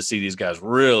of fun to see these guys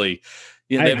really,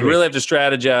 they really have to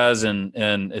strategize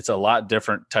and it's a lot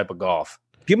different type of golf.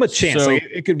 Give them a chance. So, like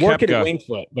it could work at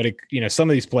Wingfoot, but some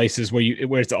of these places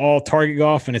where it's all target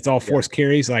golf and it's all forced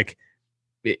carries, like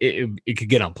it could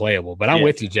get unplayable. But I'm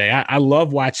with you, Jay. I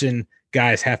love watching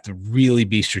guys have to really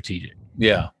be strategic.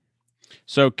 Yeah.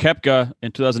 So Koepka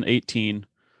in 2018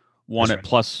 won at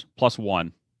plus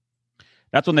one.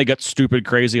 That's when they got stupid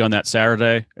crazy on that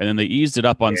Saturday, and then they eased it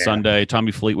up on Sunday.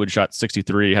 Tommy Fleetwood shot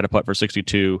 63, had a putt for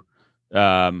 62.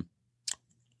 So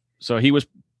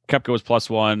Koepka was plus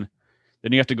one.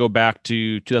 Then you have to go back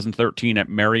to 2013 at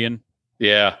Marion.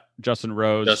 Yeah. Justin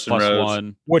Rose plus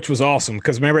one. Which was awesome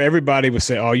because remember, everybody was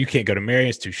saying, oh, you can't go to Marion.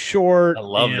 It's too short. I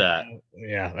love that.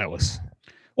 Yeah, that was.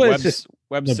 Well,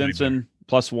 Webb Simpson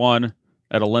plus one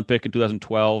at Olympic in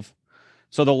 2012.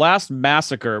 So the last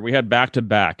massacre we had back to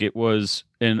back. It was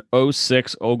in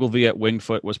 06. Ogilvy at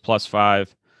Wingfoot was plus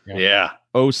five. Yeah.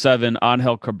 07.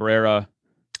 Angel Cabrera.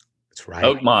 That's right.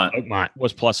 Oakmont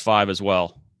was plus five as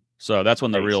well. So that's when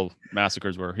the real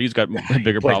massacres were. He's got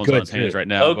bigger problems on his hands right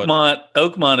now.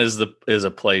 Oakmont is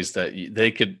a place that they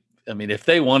could. I mean, if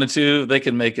they wanted to, they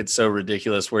could make it so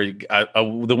ridiculous where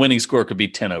the winning score could be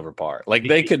 10 over par. Like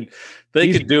they could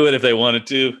do it if they wanted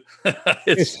to.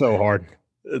 It's so hard.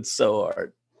 It's so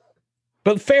hard.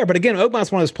 But fair. But again,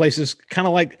 Oakmont's one of those places, kind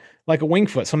of like a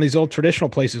Wingfoot. Some of these old traditional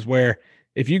places where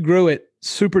if you grew it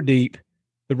super deep,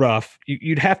 the rough,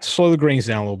 you'd have to slow the greens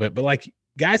down a little bit. But like,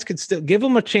 guys could still give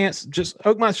them a chance.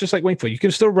 Oakmont's just like Wingfoot. You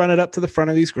can still run it up to the front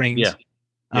of these greens.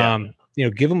 Yeah.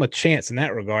 Give them a chance in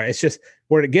that regard. It's just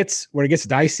where it gets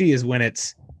dicey is when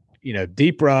it's,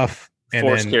 deep rough and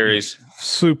force carries,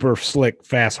 super slick,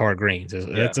 fast, hard greens.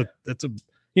 That's a,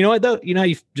 what though?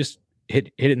 You just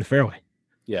hit it in the fairway.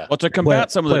 Yeah. Well, to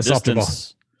combat some of the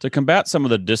distance, I'm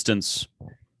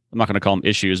not going to call them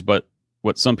issues, but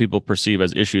what some people perceive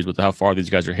as issues with how far these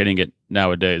guys are hitting it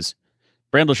nowadays.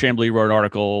 Brandel Chambly wrote an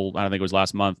article, I think it was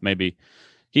last month, maybe.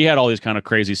 He had all these kind of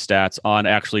crazy stats on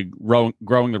actually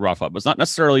growing the rough up. It's not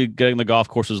necessarily getting the golf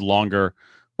courses longer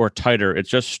or tighter. It's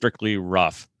just strictly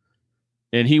rough.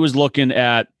 And he was looking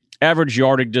at average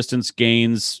yardage distance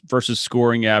gains versus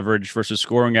scoring average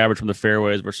from the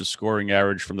fairways versus scoring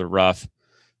average from the rough.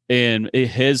 And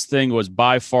his thing was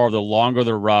by far the longer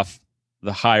the rough,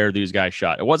 the higher these guys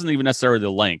shot. It wasn't even necessarily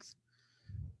the length.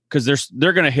 Because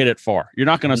they're going to hit it far. You're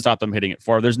not going to stop them hitting it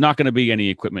far. There's not going to be any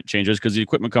equipment changes because the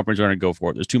equipment companies are going to go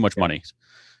for it. There's too much money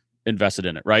invested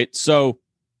in it, right? So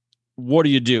what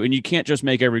do? And you can't just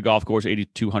make every golf course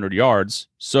 8,200 yards.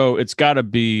 So it's got to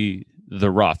be the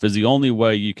rough is the only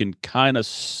way you can kind of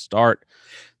start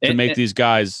to make these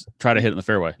guys try to hit in the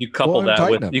fairway. You couple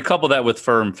that with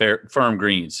firm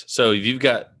greens. So if you've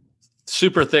got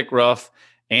super thick rough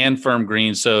and firm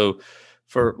greens, so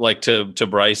for like to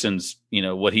Bryson's,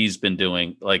 what he's been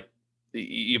doing, like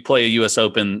you play a U.S.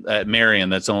 Open at Marion,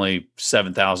 that's only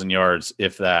 7,000 yards,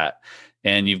 if that.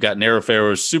 And you've got narrow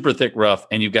fairways, super thick rough,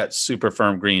 and you've got super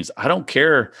firm greens. I don't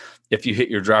care if you hit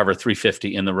your driver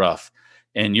 350 in the rough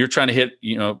and you're trying to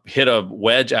hit a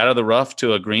wedge out of the rough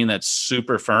to a green that's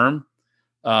super firm.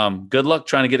 Good luck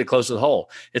trying to get it close to the hole.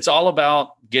 It's all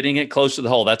about getting it close to the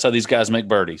hole. That's how these guys make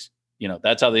birdies.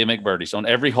 That's how they make birdies on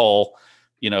every hole.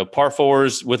 Par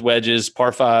fours with wedges,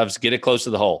 par fives, get it close to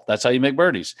the hole. That's how you make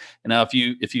birdies. And now if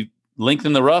you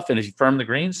lengthen the rough and if you firm the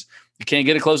greens, you can't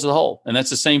get it close to the hole. And that's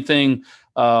the same thing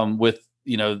with,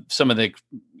 some of the,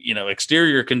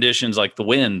 exterior conditions like the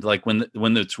wind, like when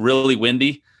it's really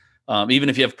windy, even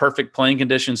if you have perfect playing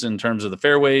conditions in terms of the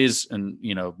fairways and,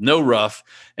 no rough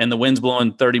and the wind's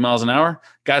blowing 30 miles an hour,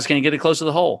 guys can't get it close to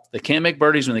the hole. They can't make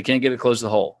birdies when they can't get it close to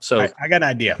the hole. So I got an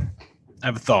idea. I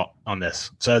have a thought on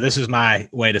this. So this is my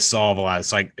way to solve a lot.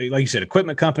 It's like you said,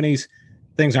 equipment companies,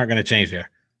 things aren't going to change there.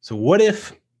 So what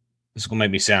if, this is going to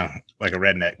make me sound like a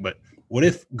redneck, but what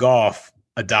if golf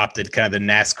adopted kind of the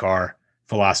NASCAR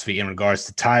philosophy in regards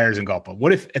to tires and golf ball?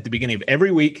 What if at the beginning of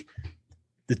every week,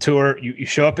 the tour, you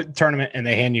show up at the tournament and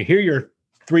they hand you, here are your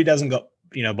 3 dozen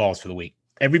balls for the week.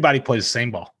 Everybody plays the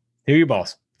same ball. Here are your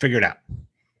balls. Figure it out.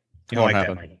 You don't like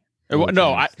that, Mikey?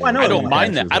 No, I don't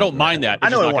mind that. I don't mind that. I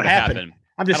know it won't happen.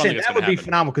 I'm just saying that would be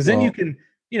phenomenal because then you can,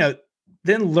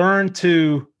 then learn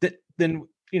to then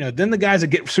the guys that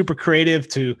get super creative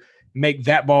to make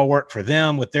that ball work for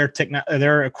them with their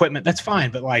their equipment. That's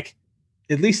fine, but like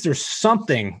at least there's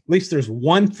something. At least there's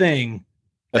one thing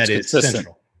That's that is consistent.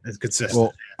 central. It's consistent.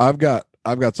 Well, I've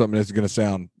got something that's going to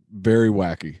sound very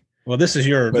wacky. Well, this is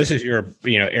your But-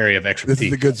 area of expertise. This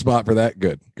is a good spot for that.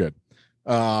 Good.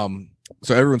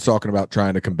 So everyone's talking about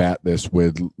trying to combat this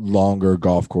with longer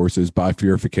golf courses,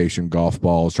 bifurcation golf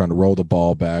balls, trying to roll the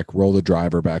ball back, roll the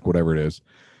driver back, whatever it is.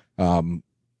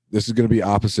 This is going to be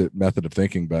opposite method of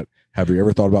thinking, but have you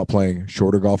ever thought about playing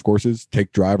shorter golf courses?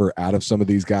 Take driver out of some of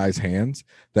these guys' hands.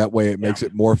 That way it makes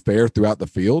it more fair throughout the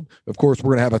field. Of course, we're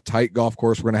going to have a tight golf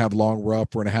course. We're going to have long rough.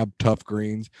 We're going to have tough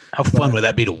greens. How fun would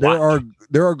that be to watch?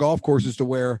 There are golf courses to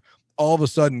where all of a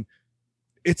sudden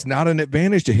it's not an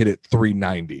advantage to hit it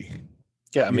 390.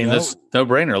 Yeah, I mean, that's no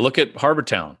brainer. Look at Harbor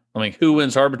Town. I mean, who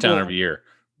wins Harbor Town every year?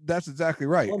 That's exactly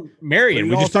right. Well, Marion.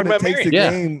 But We just talked about takes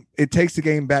Marion. it takes the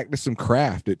game back to some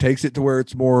craft. It takes it to where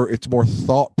it's more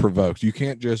thought provoked. You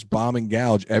can't just bomb and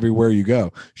gouge everywhere you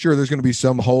go. Sure, there's going to be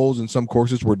some holes in some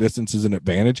courses where distance is an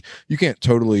advantage. You can't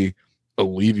totally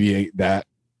alleviate that,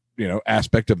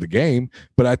 aspect of the game,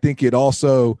 but I think it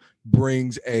also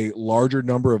brings a larger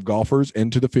number of golfers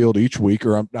into the field each week,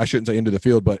 or I shouldn't say into the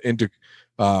field, but into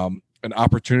an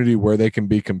opportunity where they can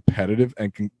be competitive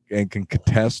and can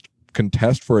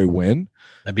contest for a win.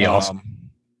 That'd be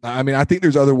awesome. I mean, I think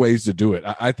there's other ways to do it.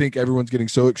 I think everyone's getting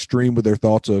so extreme with their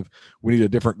thoughts of we need a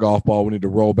different golf ball, we need to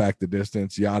roll back the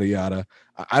distance, yada yada.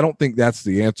 I don't think that's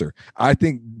the answer. I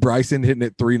think Bryson hitting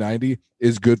at 390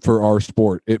 is good for our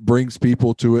sport. It brings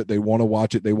people to it. They want to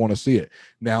watch it. They want to see it.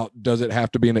 Now, does it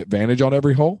have to be an advantage on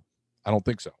every hole? I don't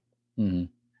think so. Mm-hmm.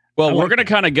 Well, we're going to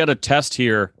kind of get a test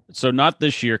here. So not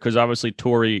this year, because obviously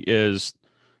Torrey is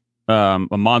a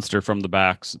monster from the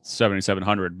backs,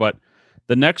 7,700. But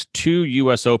the next two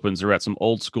U.S. Opens are at some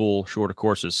old school shorter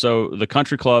courses. So the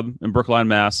Country Club in Brookline,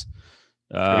 Mass.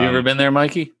 Have you ever been there,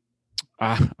 Mikey?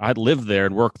 I lived there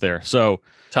and worked there. So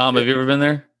Tom, have you ever been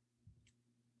there?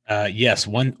 Yes,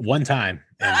 one time.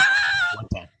 And one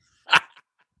time.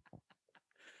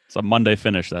 it's a Monday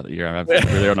finish that year. I was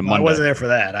there on a I Monday. wasn't there for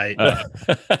that. I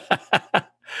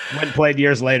went and played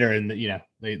years later, and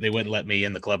they wouldn't let me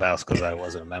in the clubhouse because I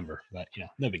wasn't a member. But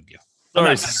no big deal.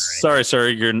 Sorry, sir.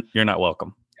 You're not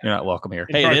welcome. You're not welcome here.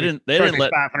 Hey, they didn't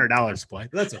let $500 to play.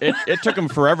 That's okay. it took them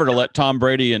forever to let Tom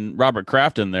Brady and Robert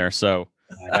Kraft in there. So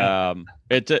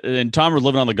and Tom was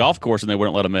living on the golf course and they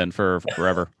wouldn't let him in for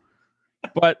forever.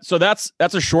 But so that's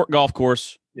a short golf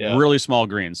course, really small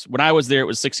greens. When I was there, it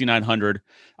was 6,900.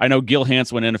 I know Gil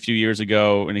Hanse went in a few years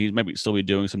ago and he's maybe still be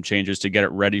doing some changes to get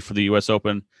it ready for the US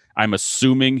Open. I'm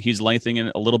assuming he's lengthening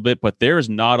it a little bit, but there is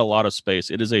not a lot of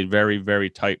space. It is a very, very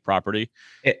tight property.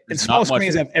 It's smallest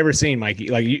greens I've ever seen, Mikey.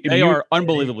 They are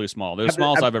unbelievably small. They're the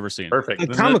smallest I've ever seen. Perfect.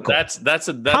 Comical. That's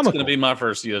going to be my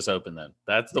first U.S. Open then.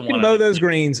 That's the you one. Can mow those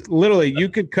greens. Literally, you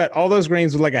could cut all those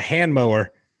greens with like a hand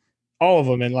mower, all of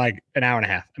them in like an hour and a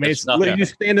half. I mean, it's literally you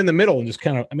stand in the middle and just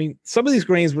kind of. I mean, some of these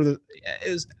greens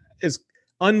is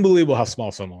unbelievable how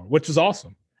small some are, which is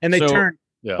awesome. And they turn.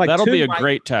 Yeah, like that'll be a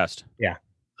great test. Yeah.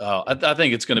 I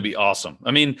think it's going to be awesome. I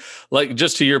mean, like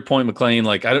just to your point, McLean,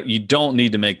 like you don't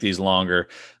need to make these longer.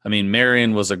 I mean,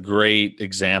 Marion was a great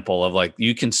example of like,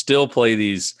 you can still play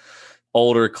these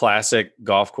older classic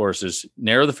golf courses,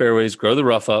 narrow the fairways, grow the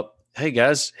rough up. Hey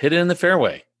guys, hit it in the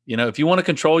fairway. If you want to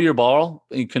control your ball,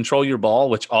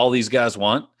 which all these guys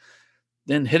want,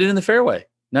 then hit it in the fairway.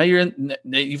 Now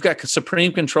you've got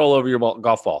supreme control over your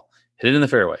golf ball. Hit it in the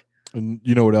fairway. And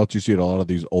you know what else you see at a lot of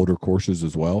these older courses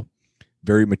as well?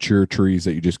 Very mature trees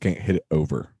that you just can't hit it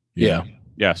over. Yeah.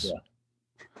 Yes. Yeah.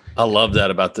 I love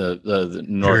that about the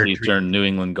northeastern New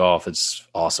England golf. It's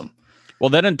awesome.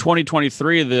 Well, then in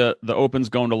 2023, the Open's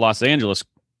going to Los Angeles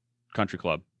Country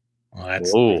Club. Well,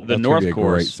 that's the North Course,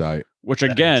 Course, great site. which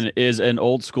again is an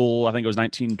old school. I think it was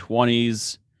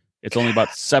 1920s. It's only about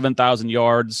 7,000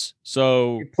 yards.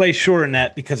 So you play shorter than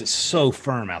that because it's so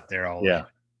firm out there all the way.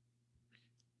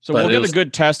 So we'll get a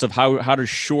good test of how to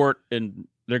short, and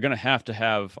they're going to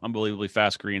have unbelievably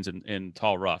fast greens in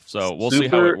tall rough. So we'll see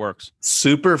how it works.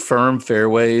 Super firm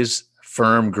fairways,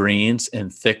 firm greens,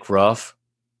 and thick rough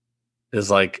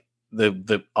is like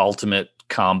the ultimate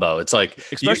combo. It's like,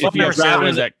 especially if you have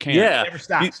fairways that can't. Yeah. It never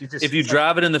stops. If you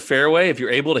drive it in the fairway, if you're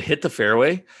able to hit the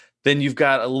fairway, then you've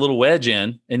got a little wedge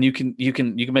in and you can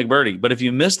make birdie. But if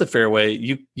you miss the fairway,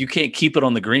 you can't keep it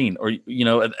on the green, or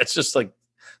it's just like,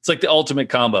 it's like the ultimate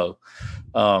combo.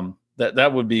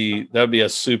 That would be a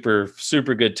super,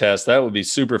 super good test. That would be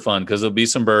super fun because there'll be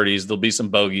some birdies, there'll be some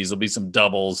bogeys, there'll be some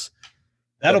doubles.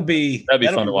 That'll be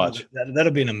fun to watch.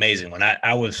 That'll be an amazing one.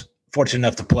 I was fortunate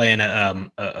enough to play in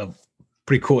a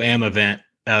pretty cool AM event,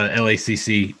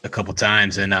 LACC, a couple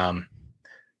times, and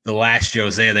the last year I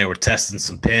was there, they were testing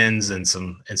some pins and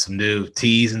some new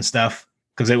tees and stuff.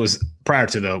 because it was prior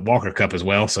to the Walker Cup as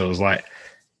well. So it was like,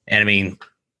 and I mean,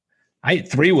 I hit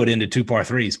 3-wood into 2 par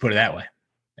 3s, put it that way.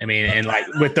 I mean, and like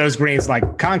with those greens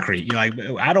like concrete, you know, like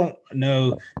I don't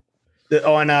know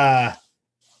on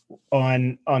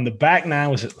the back 9,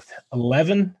 was it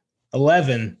 11?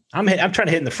 I'm trying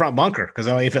to hit in the front bunker because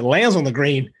if it lands on the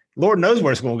green, Lord knows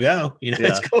where it's going to go. You know,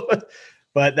 it's going.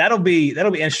 But that'll be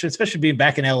interesting, especially being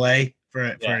back in LA for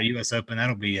a U.S. Open.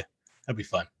 That'll be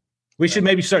fun. We should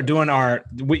maybe start doing our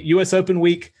U.S. Open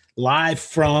week live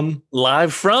from.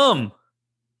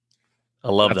 I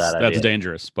love that. That's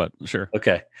dangerous, but sure.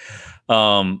 Okay.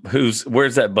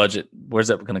 Where's that budget? Where's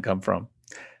that going to come from?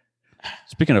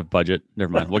 Speaking of budget,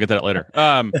 never mind. We'll get that later.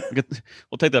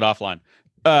 We'll take that offline.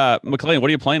 McLean, what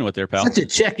are you playing with there, pal? Such a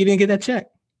check. You didn't get that check.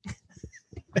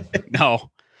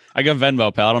 No, I got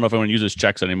Venmo, pal. I don't know if anyone uses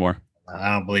checks anymore.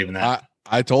 I don't believe in that.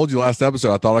 I told you last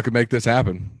episode I thought I could make this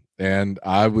happen, and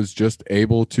I was just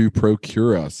able to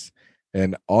procure us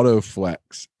an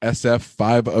Autoflex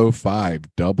SF505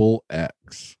 double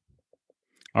X.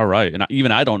 All right, and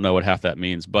even I don't know what half that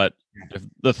means, but if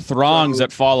the throngs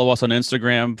that follow us on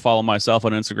Instagram, follow myself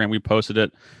on Instagram, we posted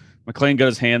it. McLean got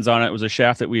his hands on it. It was a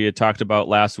shaft that we had talked about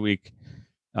last week.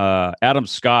 Adam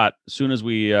Scott, as soon as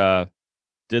we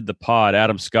did the pod,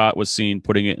 Adam Scott was seen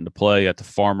putting it into play at the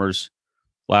Farmers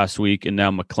last week, and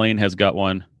now McLean has got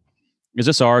one. Is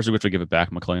this ours, or do we have to give it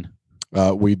back, McLean?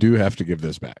 We do have to give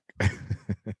this back.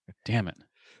 Damn it.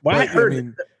 Well, I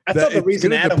thought the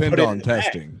reason Adam put it in the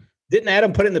testing. Bag. Didn't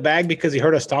Adam put it in the bag because he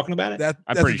heard us talking about it? That's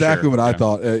exactly what I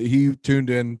thought. He tuned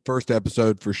in first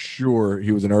episode for sure.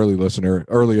 He was an early listener,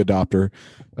 early adopter.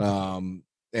 And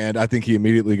I think he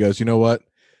immediately goes, you know what?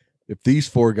 If these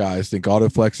 4 guys think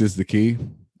Autoflex is the key,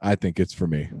 I think it's for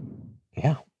me.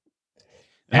 Yeah.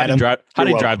 How do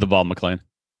you drive the ball, McLean?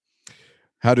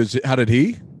 How did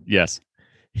he? Yes.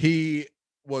 He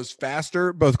was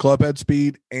faster, both club head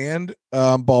speed and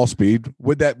ball speed.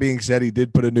 With that being said, he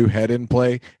did put a new head in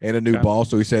play and a new ball.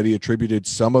 So he said he attributed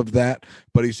some of that,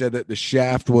 but he said that the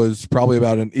shaft was probably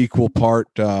about an equal part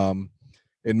in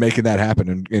making that happen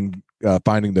and in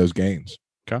finding those gains.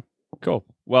 Okay, cool.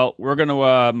 Well, we're going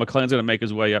to, McLean's going to make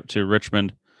his way up to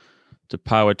Richmond to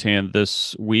Powhatan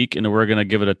this week, and we're going to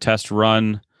give it a test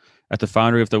run at the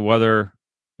Foundry. If the weather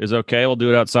is okay, we'll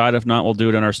do it outside. If not, we'll do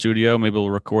it in our studio. Maybe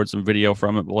we'll record some video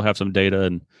from it. We'll have some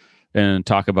data and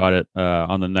talk about it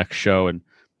on the next show. And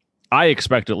I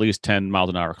expect at least 10 miles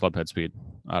an hour club head speed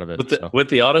out of it. With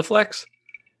the Autoflex?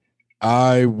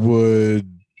 I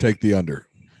would take the under.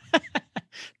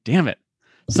 Damn it.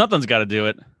 Something's got to do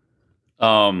it.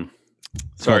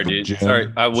 Sorry, dude.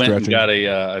 Sorry. I went and got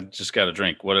I just got a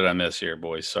drink. What did I miss here,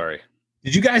 boys? Sorry.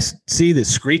 Did you guys see that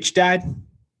Screech died?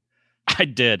 I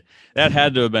did. That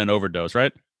had to have been an overdose,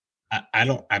 right? I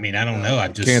don't know. I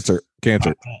just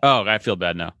Cancer. Oh, I feel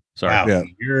bad now. Sorry. Wow, Yeah.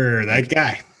 You're that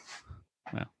guy.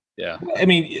 Yeah. I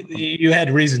mean, you had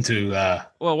reason to.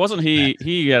 Well, wasn't he?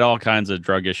 He had all kinds of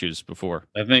drug issues before.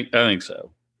 I think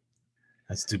so.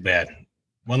 That's too bad.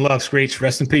 One love, Screech.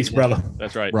 Rest in peace, brother.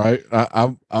 That's right. Right.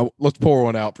 I let's pour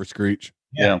one out for Screech.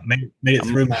 Yeah. Made it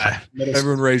through my.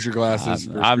 Everyone raise your glasses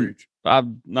for Screech.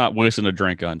 I'm not wasting a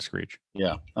drink on Screech.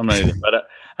 Yeah, I'm not either. But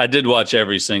I did watch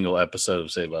every single episode of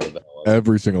Saved by the Bell.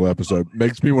 Every single episode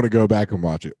makes me want to go back and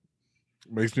watch it.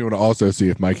 Makes me want to also see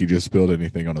if Mikey just spilled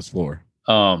anything on his floor.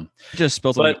 Just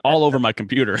spilled something all over my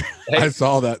computer. I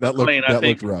saw that. That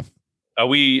looked rough.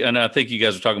 And I think you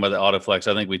guys were talking about the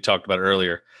Autoflex. I think we talked about it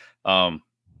earlier.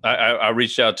 I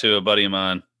reached out to a buddy of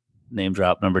mine, name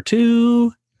drop number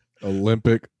 2.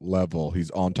 Olympic level.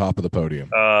 He's on top of the podium.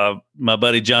 My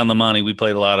buddy John Lamani, we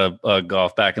played a lot of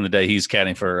golf back in the day. He's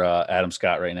caddying for Adam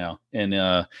Scott right now. And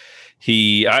I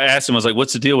asked him, I was like,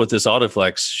 what's the deal with this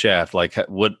Autoflex shaft? Like,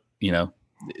 what,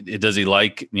 does he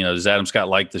like, does Adam Scott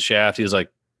like the shaft? He was like,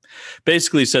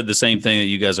 basically said the same thing that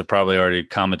you guys have probably already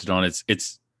commented on.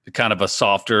 It's kind of a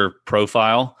softer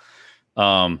profile.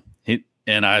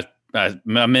 I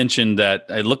mentioned that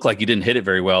it looked like he didn't hit it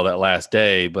very well that last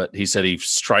day, but he said he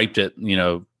striped it,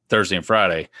 Thursday and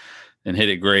Friday and hit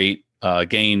it great.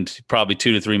 Gained probably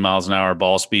 2 to 3 miles an hour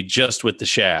ball speed just with the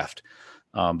shaft.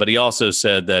 But he also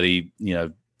said that he,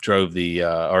 drove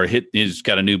he's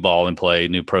got a new ball in play,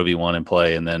 new Pro V1 in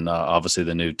play. And then obviously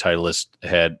the new Titleist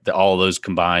head, all of those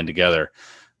combined together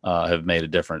have made a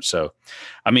difference. So,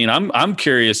 I mean, I'm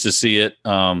curious to see it.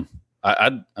 I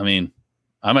mean,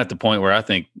 I'm at the point where I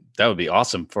think that would be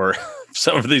awesome for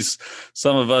some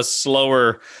of us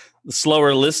slower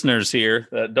listeners here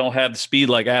that don't have the speed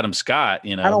like Adam Scott.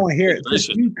 I don't want to hear it.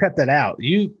 You cut that out.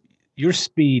 Your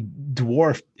speed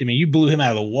dwarfed. I mean, you blew him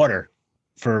out of the water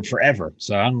for forever.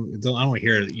 So I don't want to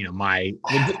hear. You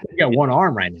got one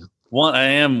arm right now. I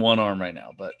am one arm right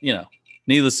now, but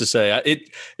needless to say,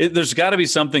 there's got to be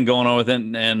something going on with it.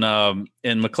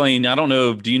 And McLean, I don't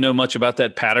know. Do you know much about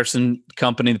that Patterson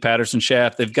company, the Patterson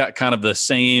shaft? They've got kind of the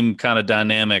same kind of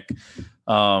dynamic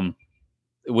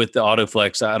with the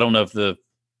AutoFlex. I don't know if the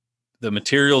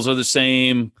materials are the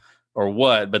same or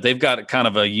what, but they've got kind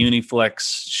of a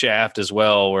Uniflex shaft as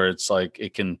well, where it's like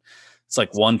it's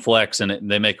like one flex and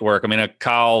they make it work. I mean,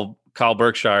 Kyle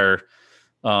Berkshire,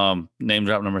 name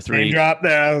drop number 3. Name drop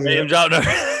there. Name drop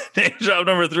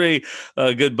number 3.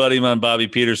 A good buddy of mine, Bobby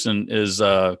Peterson, is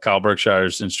Kyle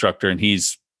Berkshire's instructor, and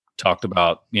he's talked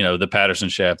about the Patterson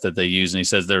shaft that they use, and he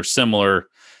says they're a similar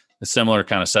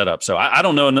kind of setup. So I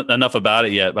don't know enough about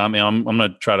it yet, but I mean, I'm going to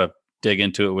try to dig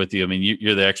into it with you. I mean,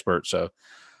 you're the expert, so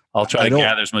I'll try to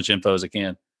gather as much info as I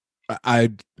can.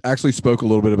 I actually spoke a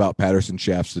little bit about Patterson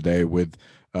shafts today with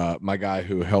my guy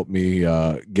who helped me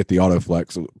get the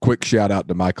AutoFlex. Quick shout out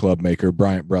to my club maker,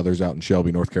 Bryant Brothers, out in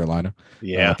Shelby, North Carolina.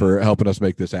 Yeah, for helping us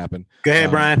make this happen. Go ahead,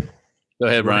 Brian. Go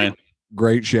ahead, Brian.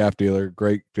 Great shaft dealer,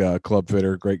 great club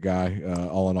fitter, great guy.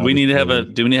 All in all, do we need to have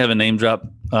a name drop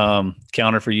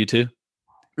counter for you too?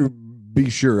 Be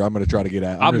sure. I'm going to try to get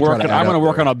at. I'm going to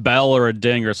work on a bell or a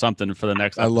ding or something for the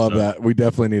next episode. I love that. We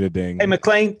definitely need a ding. Hey,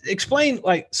 McLean, explain,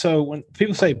 so when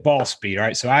people say ball speed,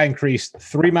 right? So I increased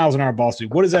 3 miles an hour ball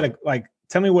speed. What is that like?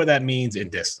 Tell me what that means in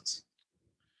distance.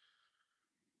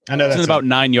 I know that's about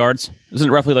 9 yards. Isn't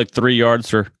it roughly like 3 yards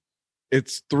for?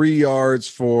 It's 3 yards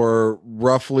for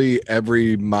roughly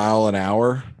every mile an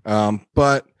hour.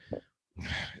 But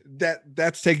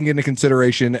that's taking into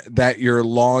consideration that your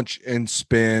launch and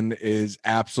spin is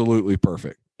absolutely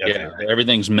perfect. Yeah,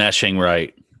 everything's meshing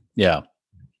right. Yeah.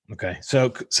 Okay.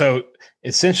 So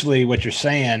essentially what you're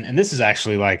saying, and this is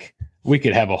actually like we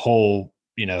could have a whole,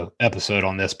 episode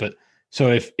on this, but so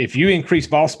if you increase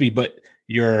ball speed, but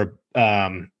your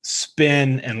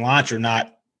spin and launch are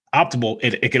not optimal,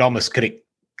 could it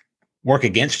work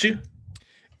against you?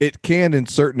 It can in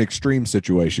certain extreme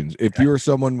situations. If you're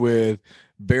someone with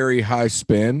very high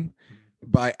spin,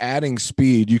 by adding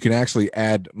speed, you can actually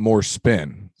add more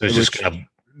spin. So it's just kind of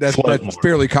that's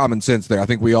fairly common sense there. I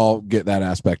think we all get that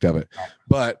aspect of it.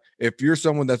 But if you're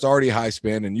someone that's already high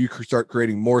spin and you start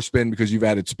creating more spin because you've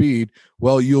added speed,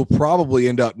 well, you'll probably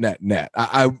end up net.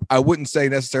 I wouldn't say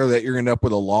necessarily that you're going to end up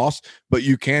with a loss, but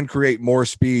you can create more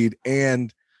speed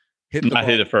and hit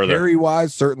it further. Carry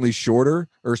wise, certainly shorter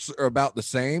or about the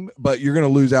same, but you're going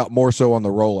to lose out more so on the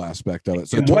roll aspect of it.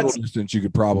 So total distance, you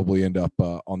could probably end up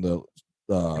on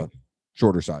the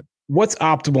shorter side. What's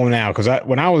optimal now? Because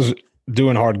when I was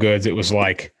doing hard goods, it was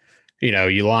like,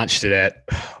 you launched it at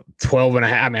 12 and a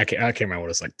half. I mean, I can't remember what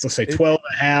it's like. Let's say 12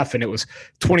 and a half, and it was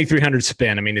 2,300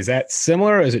 spin. I mean, is that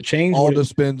similar? Has it changed? All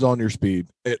depends on your speed.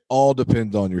 It all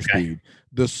depends on your speed.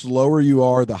 The slower you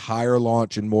are, the higher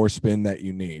launch and more spin that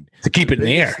you need to keep it in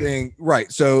the air. Right.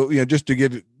 So, just to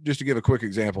give a quick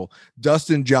example,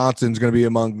 Dustin Johnson's going to be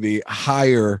among the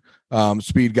higher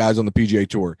speed guys on the PGA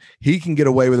Tour. He can get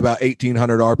away with about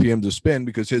 1,800 RPMs of spin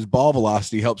because his ball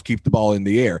velocity helps keep the ball in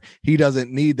the air. He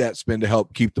doesn't need that spin to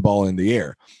help keep the ball in the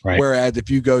air. Right. Whereas if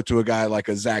you go to a guy like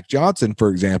a Zach Johnson,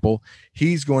 for example,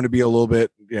 he's going to be a little bit,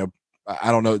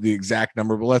 I don't know the exact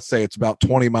number, but let's say it's about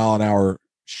 20 mile an hour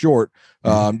short,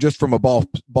 just from a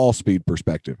ball speed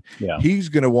perspective. Yeah. He's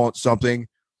going to want something,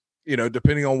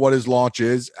 depending on what his launch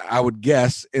is, I would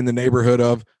guess in the neighborhood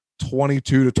of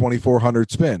 22 to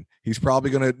 2,400 spin. He's probably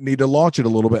going to need to launch it a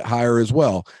little bit higher as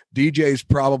well. DJ's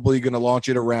probably going to launch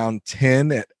it around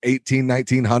 10 at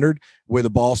 1,900 with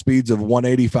a ball speeds of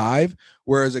 185,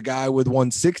 whereas a guy with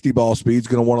 160 ball speed is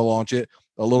going to want to launch it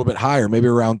a little bit higher, maybe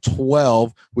around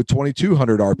 12 with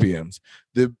 2,200 RPMs.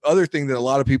 The other thing that a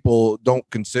lot of people don't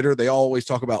consider, they always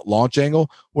talk about launch angle.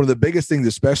 One of the biggest things,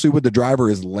 especially with the driver,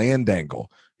 is land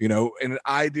angle. In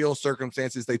ideal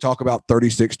circumstances, they talk about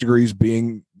 36 degrees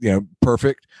being,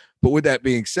 perfect. But with that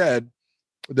being said,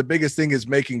 the biggest thing is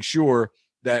making sure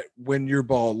that when your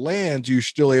ball lands, you're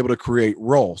still able to create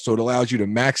roll. So it allows you to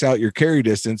max out your carry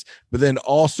distance, but then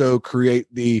also create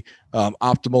the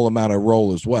optimal amount of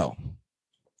roll as well.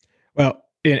 Well,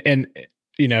 in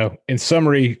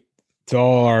summary, to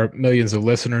all our millions of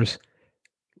listeners,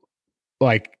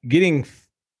 like getting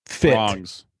fit,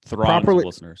 throngs properly, of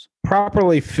listeners,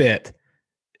 properly fit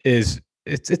it's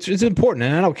important,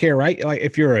 and I don't care, right? Like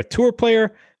if you're a tour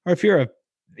player or if you're a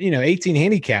 18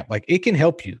 handicap, like it can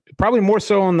help you probably more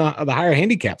so on the higher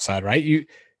handicap side, right? You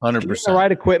 100% the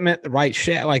right equipment, the right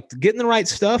shot, like getting the right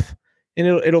stuff, and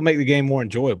it'll make the game more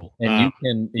enjoyable.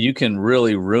 And you can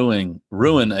really ruin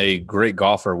a great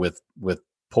golfer with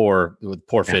poor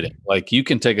fitting. Like you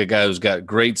can take a guy who's got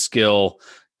great skill,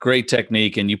 great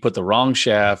technique, and you put the wrong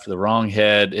shaft, the wrong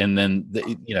head, and then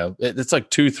it's like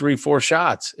 2, 3, 4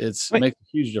 shots. It makes a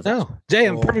huge difference. No, Jay,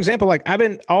 a perfect example. Like I've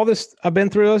been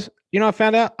through this. I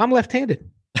found out I'm left-handed.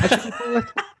 I should be playing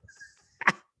left.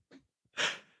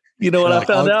 You know what I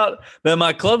found out? That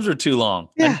my clubs are too long.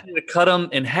 Yeah. I need to cut them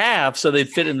in half so they'd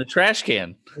fit in the trash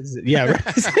can. Yeah. Right.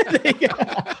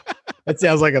 That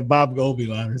sounds like a Bob Golby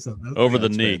line or something. Over the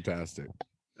knee. Fantastic.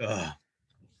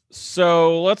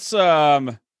 So let's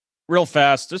real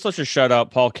fast. Let's just shout out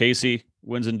Paul Casey,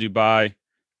 wins in Dubai.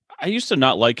 I used to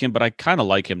not like him, but I kind of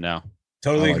like him now.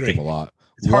 Totally I like agree. him a lot.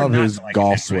 It's hard Love not his to like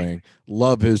golf him, swing.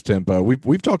 Love his tempo.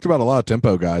 We've talked about a lot of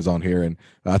tempo guys on here, and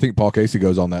I think Paul Casey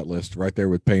goes on that list right there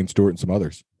with Payne Stewart and some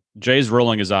others. Jay's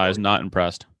rolling his eyes, not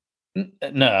impressed.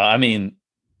 No, I mean,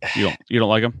 You don't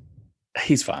like him?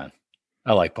 he's fine.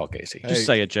 I like Paul Casey. Just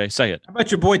say it, Jay. Say it. How about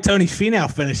your boy Tony Finau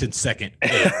finishing second?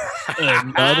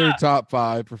 Another top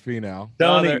 5 for Finau.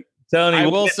 Tony, I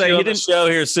we'll will get say you he on the didn't- show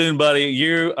here soon, buddy.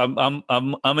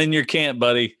 I'm in your camp,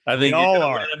 buddy. I think We you're all gonna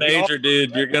are. win a major,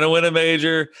 dude. You're gonna win a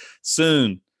major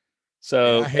soon.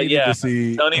 So I hated yeah, to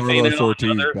see Tony Carlos Finau,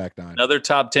 Ortiz back 9. another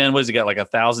top 10. What has he got? Like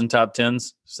 1,000 top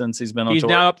 10s since he's been on He's tour.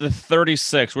 now up to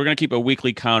 36. We're going to keep a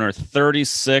weekly counter.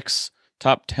 36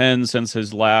 top 10 since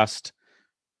his last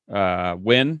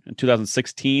win in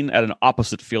 2016 at an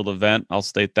opposite field event. I'll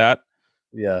state that.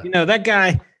 Yeah. That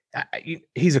guy,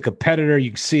 he's a competitor.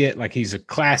 You can see it. Like he's a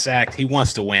class act. He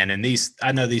wants to win. And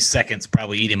I know these seconds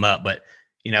probably eat him up, but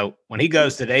when he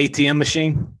goes to the ATM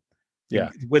machine, Yeah.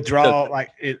 withdrawal,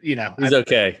 He's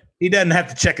okay. he doesn't have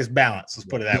to check his balance. Let's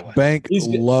put it that way. Bank He's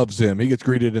good. loves him. He gets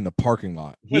greeted in the parking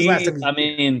lot. When's the last time- I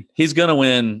mean, he's gonna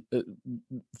win.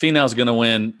 Finau's gonna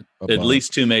win A at bunch.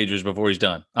 least 2 majors before he's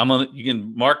done. You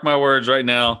can mark my words right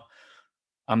now.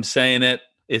 I'm saying it.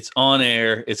 It's on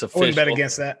air. It's I wouldn't bet official.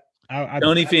 against that.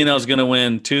 Tony Finau's gonna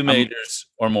win 2 majors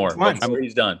or more Fine. before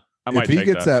he's done. I might If he take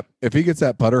gets if he gets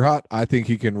that putter hot, I think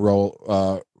he can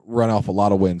run off a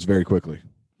lot of wins very quickly.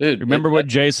 Dude, Remember what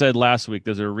Jay said last week.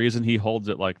 There's a reason he holds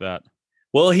it like that.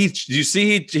 Well, he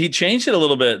changed it a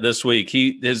little bit this week.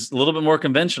 He is a little bit more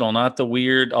conventional, not the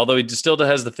weird, although he still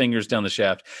has the fingers down the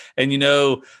shaft. And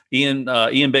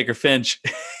Ian Baker Finch,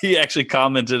 he actually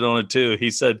commented on it too. He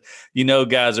said,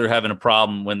 guys are having a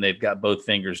problem when they've got both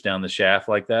fingers down the shaft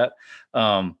like that.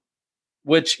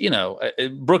 Which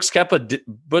Brooks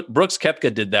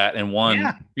Koepka did that and won.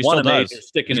 Yeah, He won still a does. major,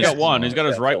 sticking He's his got one. He's got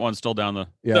his right one still down the.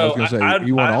 Yeah, I was going to say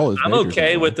he won all his. I'm majors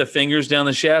okay that with way. the fingers down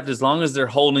the shaft as long as they're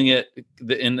holding it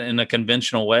in a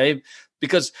conventional way.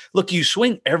 Because look, you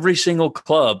swing every single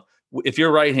club if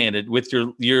you're right-handed with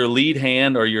your lead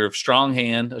hand or your strong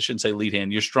hand. I shouldn't say lead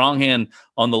hand. Your strong hand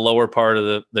on the lower part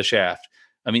of the shaft.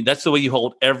 I mean, that's the way you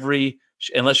hold every.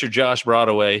 Unless you're Josh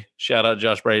Broadway, shout out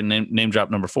Josh Braden, name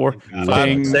drop number 4, 5,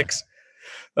 and 6.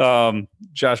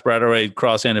 Josh Broadway,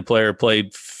 cross-handed player,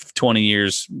 played 20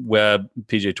 years Webb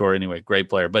PGA Tour anyway, great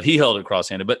player, but he held it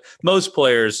cross-handed. But most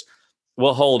players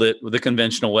will hold it the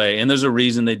conventional way, and there's a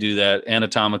reason they do that.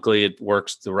 Anatomically, it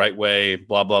works the right way.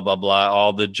 Blah blah blah blah.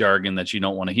 All the jargon that you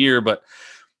don't want to hear, but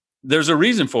there's a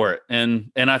reason for it. And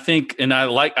I think,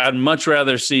 I'd much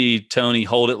rather see Tony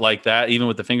hold it like that, even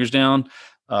with the fingers down.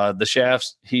 The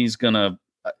shafts, this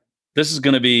is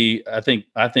going to be, I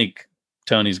think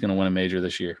Tony's going to win a major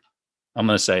this year. I'm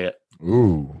going to say it.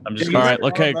 Ooh. I'm just All gonna right.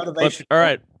 Okay. All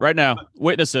right. Right now,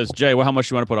 witnesses. Jay, how much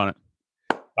do you want to put on it?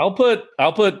 I'll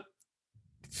put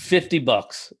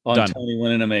 $50 on Done. Tony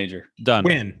winning a major. Done.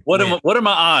 Win. What are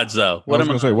my odds though? I was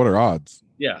going to say, what are odds?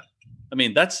 Yeah. I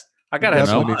mean, I gotta have Definitely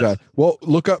some need odds. that. Well,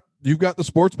 look up. You've got the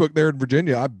sports book there in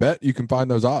Virginia. I bet you can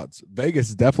find those odds.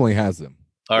 Vegas definitely has them.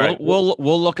 All right. We'll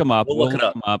look them up. We'll look it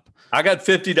up. them up. I got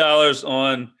 $50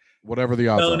 on Whatever the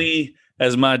odds Tony,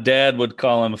 as my dad would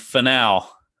call him, Finau.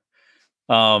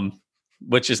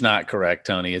 Which is not correct,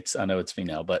 Tony. I know it's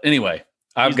Finau, but anyway,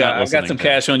 I've He's not got listening, some Jay.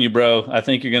 cash on you, bro. I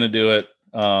think you're gonna do it.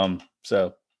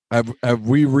 So are. Have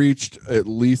we reached at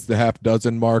least the half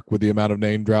dozen mark with the amount of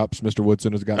name drops Mr.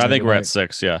 Woodson has gotten? I think we're tonight? at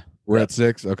 6. Yeah. We're at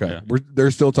 6. Okay. Yeah.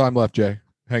 There's still time left, Jay.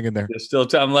 Hang in there. there's still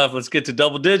time left. Let's get to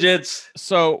double digits.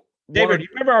 So, David, do you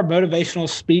remember our motivational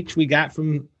speech we got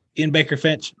from Ian Baker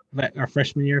Finch our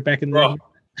freshman year back in the Oh.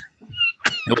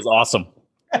 It was awesome.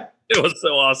 It was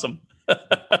so awesome.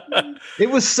 It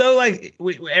was so like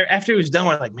after it was done,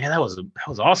 we're like, man, that was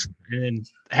awesome. And then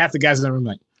half the guys in the room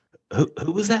like,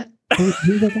 who was that? Who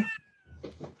was that guy?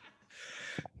 I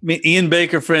mean, Ian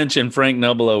Baker Finch and Frank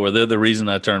Nobilo they're the reason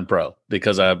I turned pro,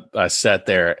 because I sat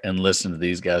there and listened to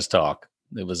these guys talk.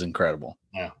 It was incredible.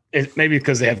 Yeah, maybe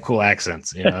because they have cool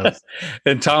accents. You know,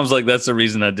 And Tom's like, that's the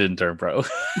reason I didn't turn pro.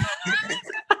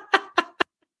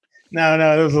 No,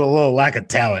 there was a little lack of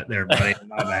talent there, buddy.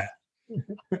 My bad.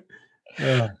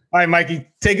 All right, Mikey,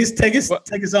 take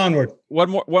us onward. One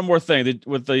more thing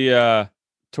with the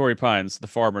Torrey Pines, the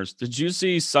Farmers. Did you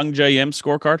see Sung J M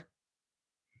scorecard?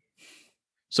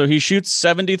 So he shoots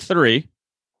 73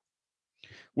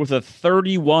 with a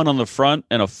 31 on the front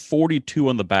and a 42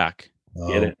 on the back.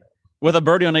 Get it? With a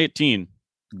birdie on 18.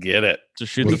 Get it? To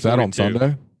shoot Was the that on 42.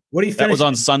 Sunday? What do you? That was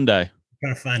on Sunday. I'm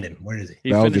trying to find him. Where is he?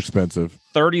 He That was finished expensive.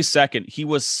 32nd. He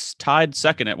was tied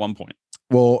second at one point.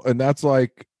 Well, and that's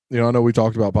like, I know we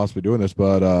talked about possibly doing this,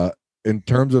 but in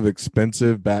terms of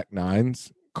expensive back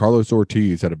nines, Carlos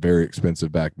Ortiz had a very expensive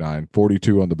back nine,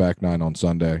 42 on the back nine on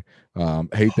Sunday.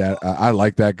 Hate that. I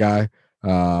like that guy.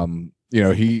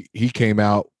 He came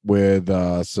out with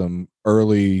some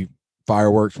early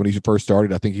fireworks when he first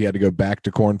started. I think he had to go back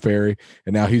to Korn Ferry,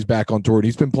 and now he's back on tour, and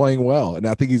he's been playing well, and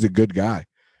I think he's a good guy.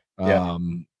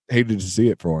 Hated to see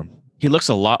it for him. He looks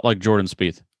a lot like Jordan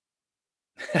Spieth.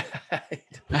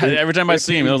 Every time I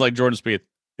see him, he looks like Jordan Spieth.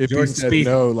 If Jordan he said Spieth,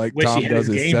 no, like wish Tom he had does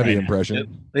his his game Seve right now.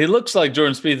 impression. He looks like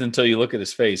Jordan Spieth until you look at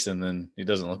his face, and then he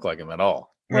doesn't look like him at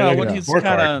all. Well, when at he's scorecard.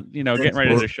 kind of, getting ready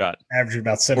to hit a shot. Average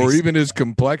about 70. Or even his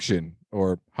complexion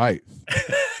or height.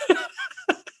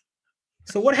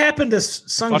 So what happened to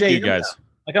Sung Fuck J? you guys.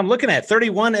 Like I'm looking at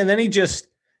 31, and then he just.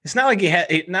 It's not like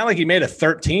he made a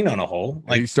 13 on a hole.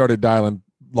 He Like started dialing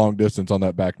long distance on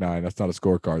that back nine. That's not a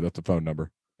scorecard. That's a phone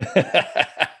number.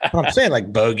 I'm saying,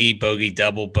 like bogey,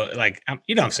 double, but like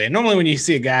you know what I'm saying. Normally, when you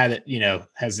see a guy that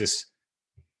has this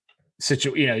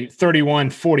situation, 31,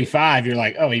 45, you're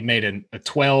like, oh, he made a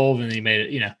 12, and he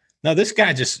made it. No, this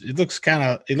guy just looks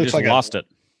Just like lost it.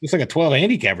 looks like a 12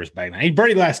 handicapper's back now. He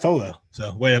birdied last hole though,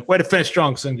 so way to finish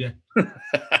strong, Sung J.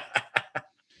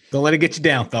 Don't let it get you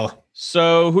down, fella.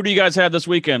 So who do you guys have this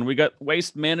weekend? We got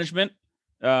Waste Management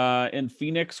in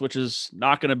Phoenix, which is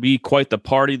not going to be quite the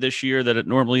party this year that it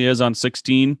normally is on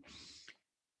 16.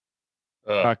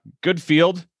 Good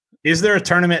field. Is there a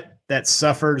tournament that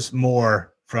suffers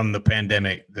more from the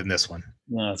pandemic than this one?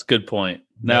 No, that's a good point.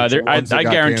 No, the I ones that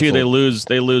got guarantee they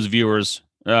canceled. lose viewers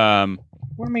Well,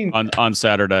 I mean, on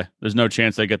Saturday. There's no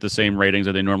chance they get the same ratings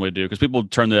that they normally do because people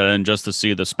turn that in just to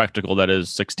see the spectacle that is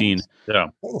 16. Yeah.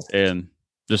 And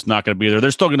just not going to be there.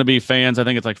 There's still going to be fans. I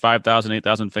think it's like 5,000,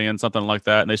 8,000 fans, something like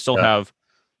that. And they still have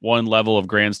one level of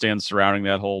grandstands surrounding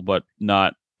that hole, but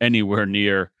not anywhere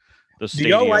near the do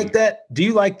stadium. y'all like that? Do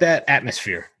you like that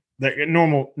atmosphere? The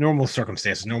normal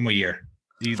circumstances, normal year.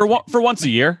 For once a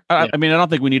year. I mean, I don't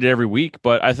think we need it every week,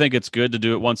 but I think it's good to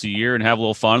do it once a year and have a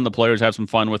little fun. The players have some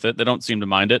fun with it. They don't seem to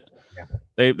mind it.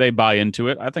 Yeah. They buy into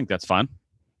it. I think that's fine.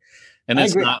 And I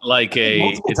it's agree. not like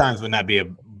multiple times would not be a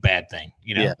bad thing,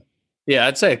 Yeah. Yeah,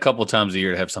 I'd say a couple times a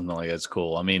year to have something like that's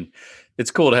cool. I mean, it's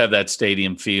cool to have that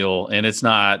stadium feel, and it's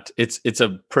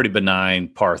a pretty benign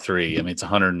par 3. I mean, it's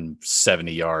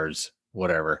 170 yards,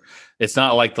 whatever. It's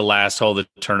not like the last hole of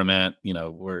the tournament,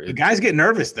 where The guys get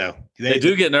nervous though. they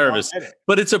do get nervous,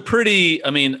 but it's a pretty. I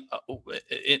mean,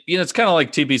 it's kind of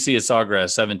like TPC at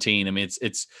Sawgrass 17. I mean,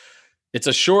 it's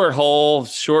a short hole,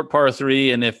 short par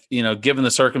 3, and if given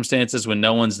the circumstances when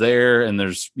no one's there and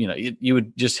there's you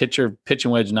would just hit your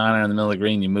pitching wedge 9 iron in the middle of the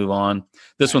green, you move on.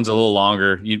 This one's a little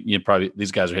longer. You probably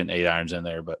these guys are hitting 8 irons in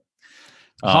there, but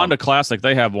Honda Classic,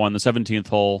 they have one, the 17th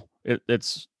hole.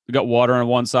 It's got water on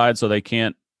one side, so they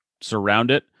can't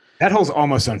surround it. That hole's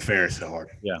almost unfair. It's so hard.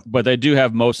 yeah, But they do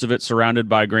have most of it surrounded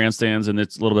by grandstands, and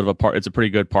it's a little bit of it's a pretty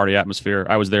good party atmosphere.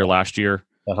 I was there last year.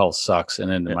 that hole sucks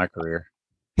and ended my career.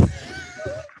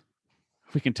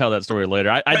 We can tell that story later.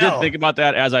 I did think about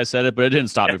that as I said it, but it didn't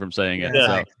stop me from saying it.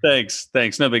 Yeah, So.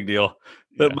 thanks, no big deal.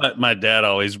 But my dad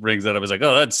always brings that up. He's like,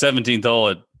 "Oh, that's 17th hole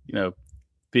at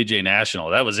PGA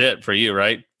National. That was it for you,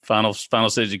 right? Final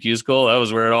stage of Q School. That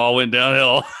was where it all went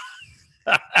downhill."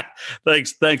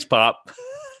 Thanks, Pop.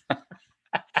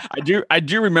 I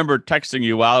do remember texting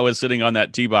you while I was sitting on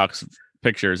that tee box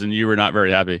pictures, and you were not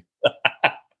very happy.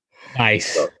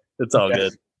 Nice. It's all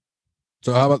good.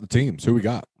 So how about the teams? Who we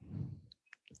got?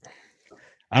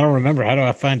 I don't remember. How do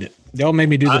I find it? Y'all made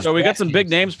me do this. So we got some big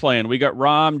names playing. We got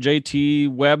Rahm,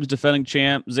 JT, Webb's defending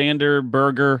champ, Xander,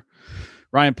 Berger,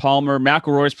 Ryan Palmer,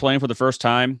 McIlroy's playing for the first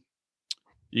time.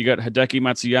 You got Hideki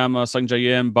Matsuyama, Sung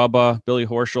J M, Bubba, Billy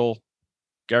Horschel,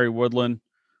 Gary Woodland.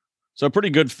 So a pretty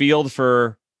good field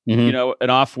for an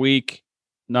off week,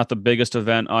 not the biggest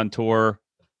event on tour,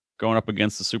 going up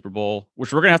against the Super Bowl,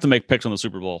 which we're gonna have to make picks on the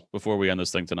Super Bowl before we end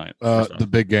this thing tonight. The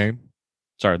big game.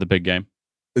 Sorry, the big game.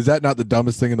 Is that not the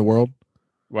dumbest thing in the world?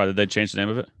 Why did they change the name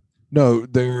of it? No,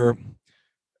 they're,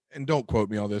 and don't quote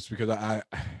me on this because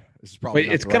This is probably Wait,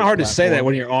 not it's the kind of right hard to say that platform.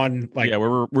 when you're on like. Yeah,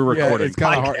 we're Yeah, recording. it's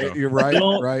kind of Podcast. hard. You're right.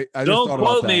 Don't- right. I just Don't thought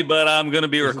about quote me, that. but I'm going to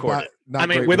be This is recorded. not I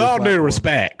mean, great with for this all due platform.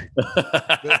 respect,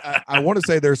 But I want to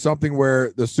say there's something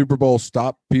where the Super Bowl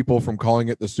stopped people from calling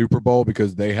it the Super Bowl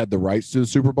because they had the rights to the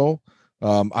Super Bowl.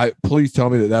 Please tell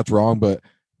me that that's wrong, but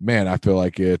man, I feel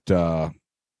like it.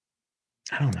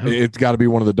 I don't know. It's got to be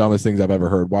one of the dumbest things I've ever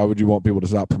heard. Why would you want people to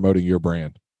stop promoting your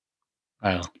brand?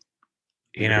 Wow.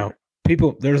 You know,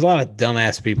 people. There's a lot of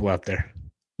dumbass people out there.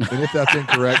 And if that's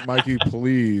incorrect, Mikey,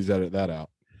 please edit that out.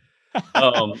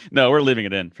 No, we're leaving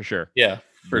it in for sure. Yeah,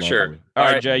 for Lovely. sure. All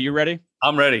right, right. Jay, you ready?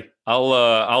 I'm ready.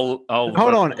 I'll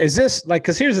Hold on. Is this like?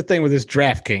 Because here's the thing with this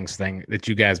DraftKings thing that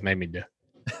you guys made me do.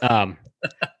 So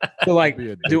like,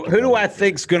 Be a who dick do about I it.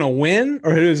 think's gonna win,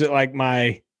 or who is it like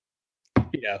my?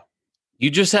 You know, You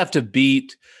just have to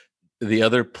beat the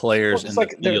other well, players it's in like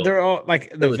the field. they're all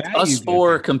like the So it's value us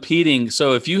four competing.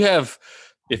 So if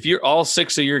you're all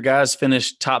six of your guys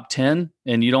finish top 10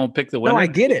 and you don't pick the winner, No, I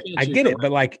get it. I you get go. it.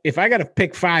 But like, if I got to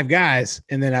pick 5 guys,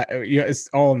 and then it's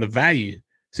all in the value.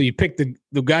 So you pick the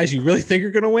guys you really think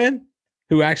are going to win,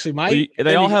 who actually might. Well, they and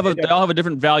then all you have a end up- they all have a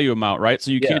different value amount, right?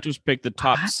 So you Yeah. can't just pick the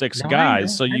top 6 No, I guys. know,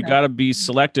 So I you know. got to be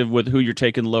selective with who you're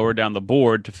taking lower down the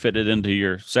board to fit it into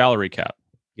your salary cap.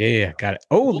 Yeah, got it.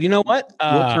 Oh, you know what?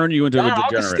 We'll turn you into John a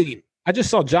degenerate. Augustine. I just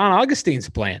saw John Augustine's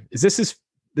plan. Is this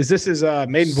his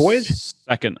maiden voyage?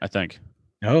 Second, I think.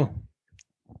 No.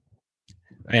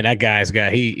 Man, that guy's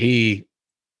got he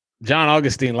John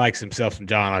Augustine likes himself some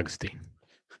John Augustine.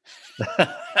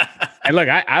 And look,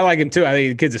 I like him too. I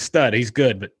think the kid's a stud. He's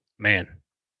good, but man,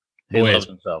 he boy, loves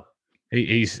himself.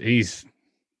 he's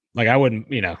like I wouldn't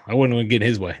want to get in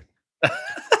his way.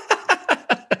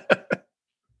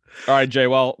 All right, Jay.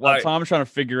 While right. Tom's trying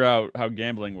to figure out how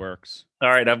gambling works. All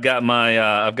right, I've got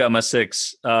my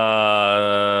 6.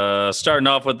 Starting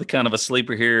off with the kind of a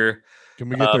sleeper here. Can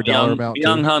we get their dollar amount? too?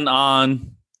 Byung Hun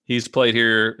An. He's played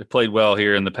well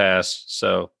here in the past,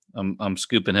 so I'm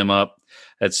scooping him up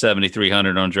at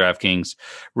 7,300 on DraftKings.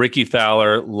 Ricky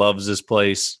Fowler loves this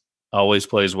place, always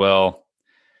plays well.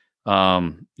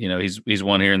 He's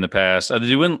won here in the past. Did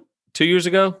he win 2 years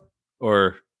ago,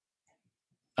 or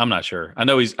I'm not sure. I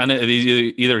know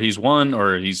either he's won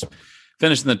or he's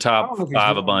finished in the top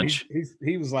 5 a bunch.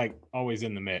 He was like always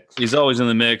in the mix. He's always in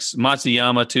the mix.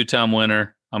 Matsuyama, 2-time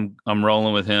winner. I'm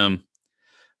rolling with him.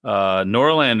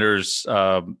 Norlanders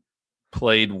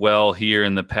played well here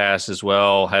in the past as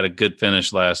well. Had a good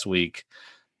finish last week,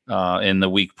 in the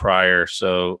week prior.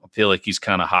 So I feel like he's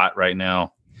kind of hot right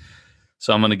now.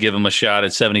 So I'm going to give him a shot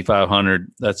at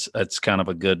 7,500. That's kind of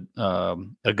a good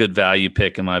value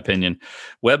pick in my opinion.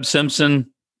 Webb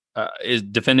Simpson is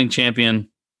defending champion.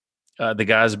 The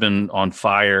guy's been on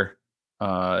fire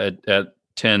at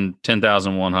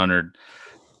 10,100.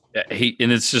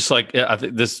 And it's just like, I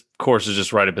think this course is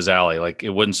just right up his alley. Like, it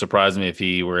wouldn't surprise me if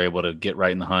he were able to get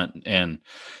right in the hunt. And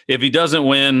if he doesn't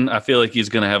win, I feel like he's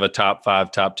going to have a top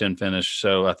 5, top 10 finish.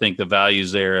 So I think the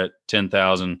value's there at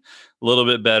 10,000, a little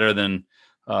bit better than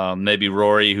maybe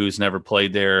Rory, who's never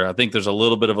played there. I think there's a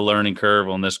little bit of a learning curve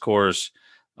on this course.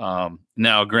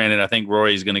 Now, granted, I think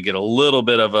Rory's going to get a little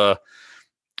bit of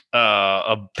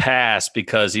a pass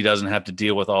because he doesn't have to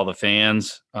deal with all the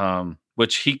fans,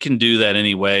 which he can do that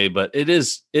anyway. But it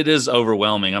is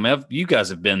overwhelming. I mean, you guys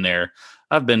have been there.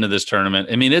 I've been to this tournament.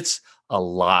 I mean, it's a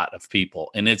lot of people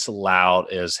and it's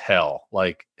loud as hell.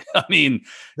 Like, I mean,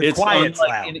 it's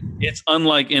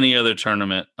unlike any other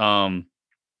tournament.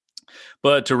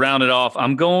 But to round it off,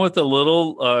 I'm going with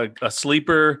a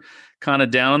sleeper kind of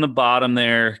down on the bottom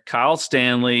there. Kyle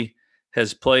Stanley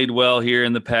has played well here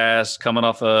in the past, coming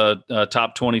off a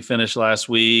top 20 finish last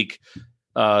week,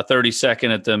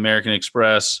 32nd at the American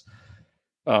Express.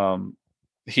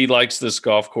 He likes this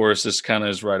golf course. This kind of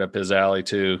is right up his alley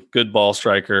too. Good ball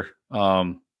striker.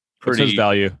 What's his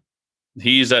value?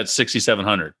 He's at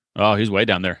 6,700. Oh, he's way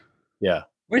down there. Yeah.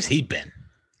 Where's he been?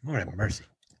 Lord have mercy.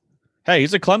 Hey,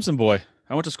 he's a Clemson boy.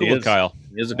 I went to school with Kyle.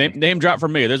 He is a Name drop for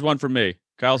me. There's one for me.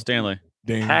 Kyle Stanley.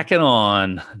 Ding. Pack it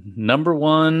on. Number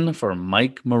 1 for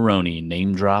Mike Maroney.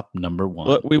 Name drop number 1.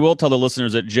 Look, we will tell the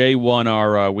listeners that Jay won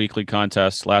our weekly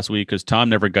contest last week because Tom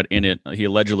never got in it. He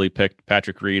allegedly picked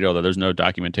Patrick Reed, although there's no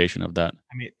documentation of that.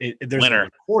 I mean, there's Winner. a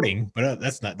recording, but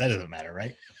that doesn't matter,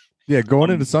 right? Yeah, going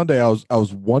into Sunday, I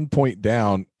was 1 point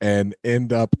down and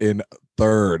end up in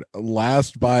third,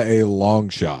 last by a long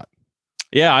shot.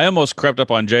 Yeah, I almost crept up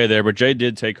on Jay there, but Jay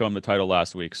did take home the title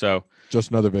last week. So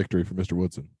Just another victory for Mr.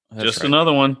 Woodson that's Just right.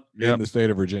 another one. Yep. in the state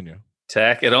of Virginia.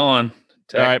 Tack it on.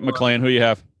 All right, McLean, who you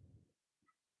have?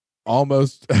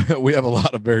 almost we have a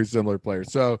lot of very similar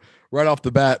players. So right off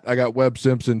the bat, I got Webb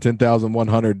Simpson,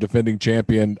 10,100, defending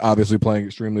champion, obviously playing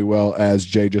extremely well, as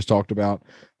Jay just talked about.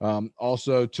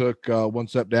 Also took one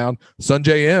step down.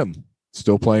 Sunjay M,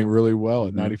 still playing really well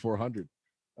at 9,400.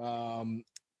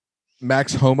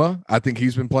 Max Homa, I think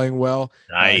he's been playing well.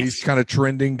 Nice. He's kind of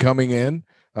trending coming in.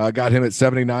 Got him at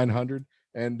 7,900.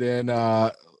 And then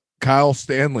Kyle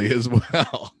Stanley as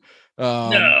well.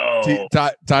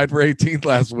 Tied for 18th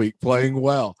last week, playing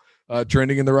well,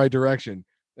 trending in the right direction.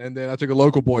 And then I took a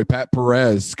local boy, Pat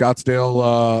Perez,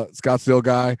 Scottsdale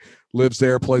guy, lives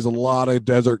there, plays a lot of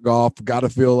desert golf. Got to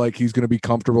feel like he's going to be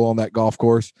comfortable on that golf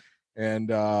course. And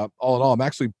all in all, I'm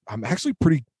actually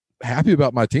pretty happy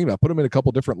about my team. I put them in a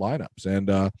couple different lineups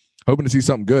and hoping to see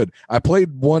something good. I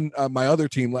played my other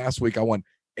team last week. I won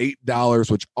 $8,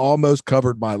 which almost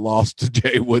covered my loss to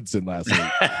Jay Woodson last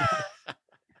week.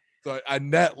 So I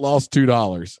net lost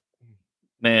 $2.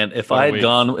 Man, if I had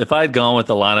gone with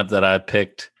the lineup that I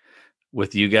picked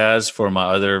with you guys for my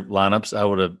other lineups, I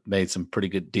would have made some pretty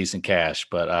good, decent cash.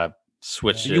 But I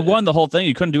switched it. You won the whole thing.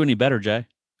 You couldn't do any better, Jay.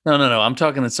 No. I'm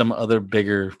talking to some other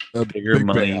bigger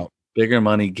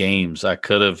money games. I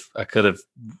could have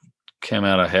came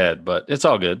out ahead, but it's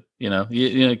all good.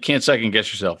 You can't second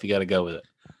guess yourself. You got to go with it.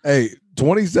 Hey,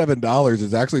 $27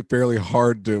 is actually fairly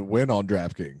hard to win on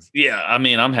DraftKings. Yeah, I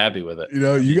mean, I'm happy with it.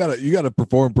 You gotta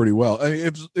perform pretty well. I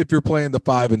mean, if you're playing the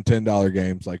 $5 and $10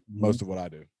 games, like most of what I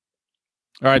do.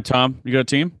 All right, Tom, you got a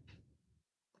team?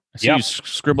 I see you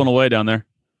scribbling away down there.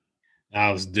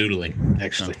 I was doodling,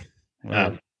 actually.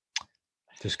 Wow.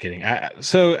 Just kidding.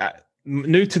 So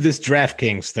new to this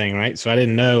DraftKings thing, right? So I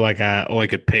didn't know I only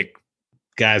could pick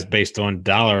guys based on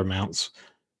dollar amounts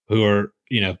who are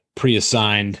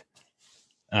pre-assigned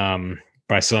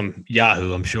by some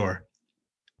Yahoo, I'm sure.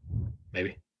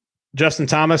 Maybe. Justin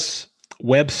Thomas,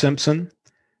 Webb Simpson,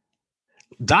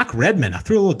 Doc Redman. I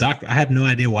threw a little Doc. I have no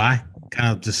idea why.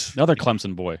 Kind of just another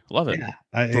Clemson boy. Love it.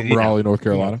 Yeah, from Raleigh, North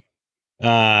Carolina.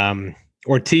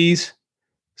 Ortiz.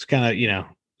 It's kind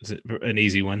of, is it an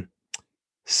easy one.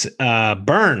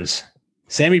 Burns.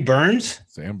 Sammy Burns.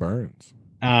 Sam Burns.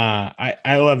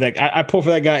 I love that. I pull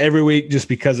for that guy every week just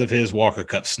because of his Walker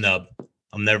Cup snub.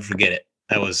 I'll never forget it.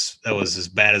 That was as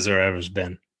bad as there ever's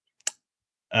been.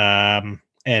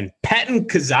 And Patton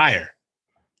Kazire.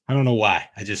 I don't know why.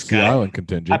 I just got Island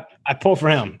contingent. I pull for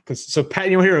him because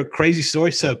Patton. You'll hear a crazy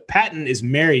story. So Patton is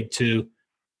married to,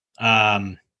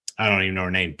 I don't even know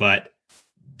her name, but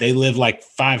they live like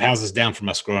 5 houses down from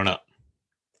us growing up.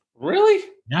 Really?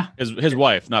 Yeah. His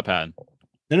wife, not Patton.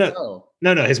 No.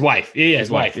 His wife. Yeah,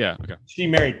 his wife. Yeah. Okay. She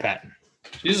married Patton.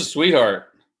 She's a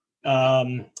sweetheart.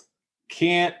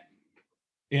 Can't,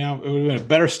 it would have been a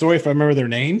better story if I remember their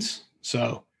names.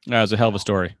 So That was a hell of a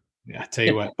story. yeah, I tell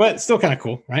you what, but still kind of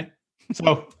cool, right?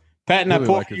 So Patton, Really I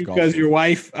pulled like for his you golf because game. your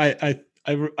wife,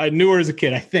 I knew her as a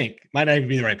kid. I think might not even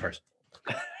be the right person.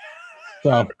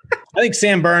 So I think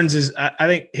Sam Burns is. I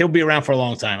think he'll be around for a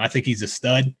long time. I think he's a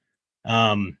stud.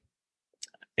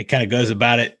 It kind of goes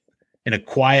about it in a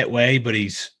quiet way, but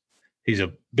he's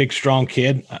a big, strong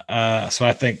kid. So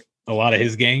I think a lot of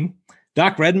his game.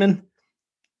 Doc Redman,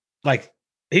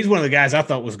 he's one of the guys I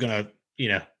thought was gonna,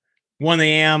 won the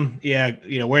AM. Yeah,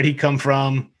 where'd he come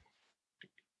from?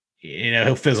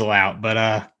 He'll fizzle out,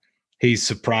 but he's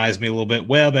surprised me a little bit.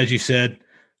 Webb, as you said,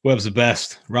 Webb's the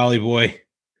best. Raleigh boy.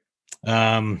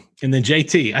 And then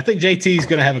JT. I think JT is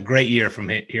going to have a great year from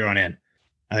here on in.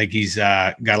 I think he's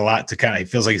got a lot to he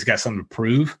feels like he's got something to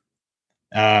prove.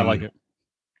 I like it.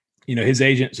 His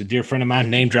agent's a dear friend of mine,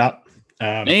 name drop.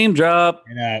 Name drop.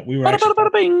 And we were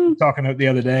actually talking the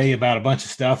other day about a bunch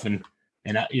of stuff, and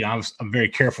I'm very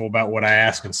careful about what I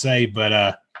ask and say,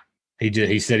 but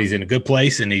he said he's in a good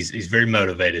place and he's very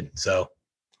motivated. So,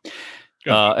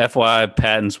 FYI,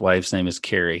 Patton's wife's name is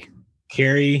Carrie.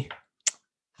 Carrie.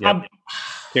 Yep.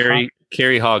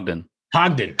 Carrie Hogden.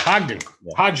 Hodgson.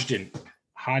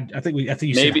 I think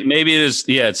you said maybe it is.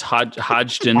 Yeah, it's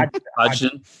Hodgson.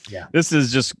 Hodgson. Yeah. This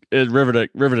is just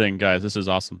riveting, guys. This is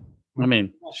awesome. I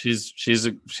mean, she's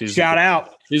shout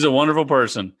out. She's a wonderful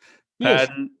person. Yes.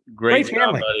 Patton, great job,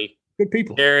 family. buddy. Good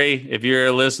people. Carrie, if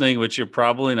you're listening, which you're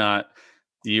probably not,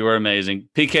 you are amazing.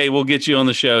 PK, we'll get you on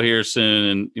the show here soon,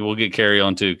 and we'll get Carrie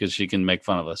on too because she can make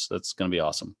fun of us. That's going to be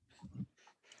awesome.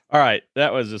 All right,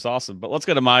 that was just awesome. But let's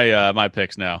go to my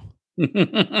picks now.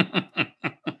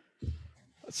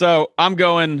 So I'm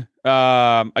going.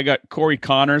 I got Corey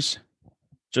Connors.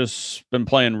 Just been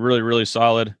playing really, really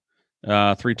solid.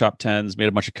 3 top 10s, made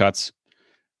a bunch of cuts.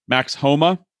 Max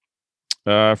Homa,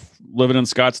 living in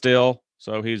Scottsdale,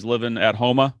 so he's living at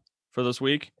Homa for this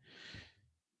week.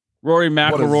 Rory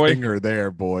What a McIlroy. zinger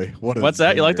there, boy. What's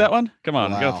that? You like zinger. that one? Come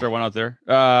on, I Wow. gotta throw one out there.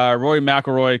 Rory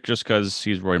McIlroy, just because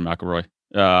he's Rory McIlroy.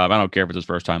 I don't care if it's his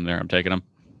first time there. I'm taking him.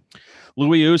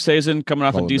 Louis Oosthuizen coming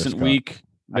off Call a him decent Scott. week.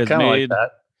 I Has kind of like made.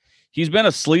 that. He's been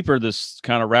a sleeper this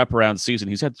kind of wraparound season.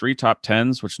 He's had 3 top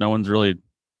 10s, which no one's really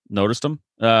noticed him.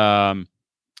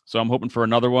 So I'm hoping for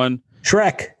another one.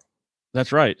 Shrek.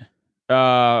 That's right.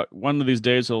 One of these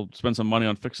days he'll spend some money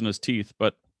on fixing his teeth.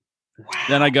 But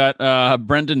then I got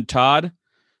Brendan Todd.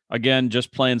 Again,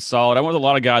 just playing solid. I went with a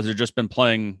lot of guys that have just been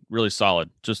playing really solid,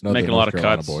 just Another making a lot North of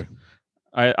Carolina cuts. boy.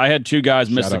 I had 2 guys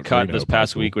miss Shout the out cut Reno, this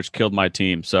past probably. week, which killed my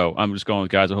team. So I'm just going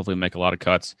with guys that hopefully make a lot of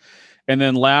cuts. And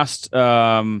then last,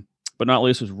 but not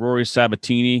least, was Rory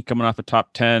Sabatini coming off a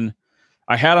top 10.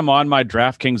 I had him on my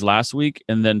DraftKings last week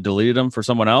and then deleted him for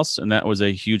someone else, and that was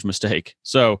a huge mistake.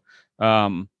 So he'll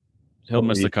What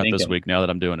miss were you the cut this thinking? week now that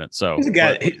I'm doing it. So He's a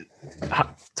guy.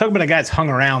 Talk about a guy that's hung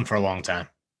around for a long time.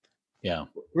 Yeah.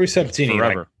 Rory Sabatini,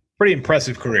 forever. like, pretty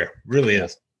impressive career. Really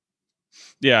is.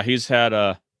 Yeah, he's had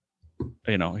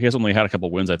he has only had a couple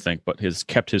wins, I think, but has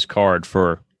kept his card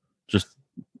for just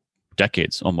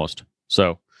decades almost.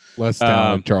 So Less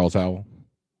talented Charles Howell.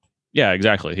 yeah,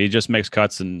 exactly. He just makes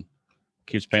cuts and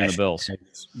keeps paying the bills.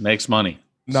 Makes money.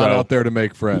 Not So- out there to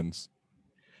make friends.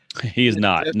 He is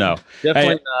not. No.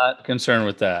 Definitely not concerned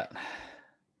with that.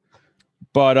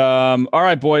 But all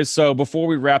right, boys. So before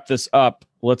we wrap this up,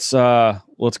 let's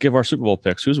give our Super Bowl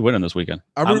picks. Who's winning this weekend?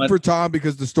 I'm I'm rooting a- for Tom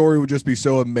because the story would just be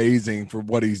so amazing for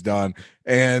what he's done.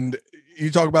 And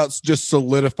you talk about just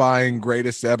solidifying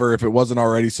greatest ever if it wasn't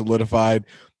already solidified,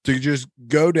 to just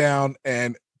go down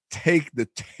and take the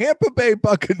Tampa Bay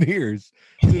Buccaneers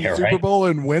to the Yeah, Super right. Bowl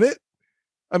and win it.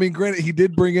 I mean, granted, he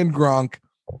did bring in Gronk.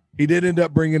 He did end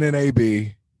up bringing in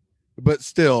AB, but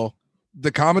still,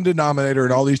 the common denominator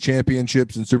in all these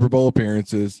championships and Super Bowl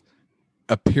appearances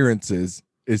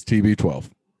is TB12.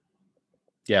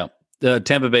 Yeah.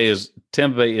 Tampa Bay is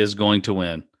going to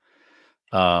win.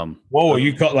 Whoa,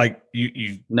 you caught like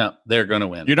you No, they're going to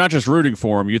win. You're not just rooting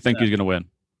for him. You think No. he's going to win.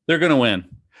 They're going to win.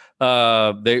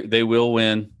 They will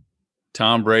win.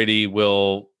 Tom Brady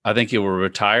will. I think he will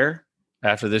retire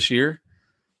after this year.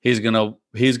 He's gonna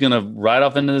ride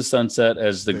off into the sunset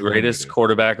as the They greatest will do.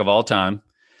 quarterback of all time.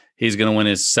 He's going to win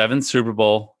his 7th Super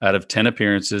Bowl out of 10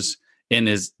 appearances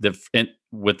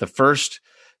with the first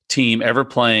team ever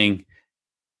playing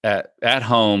at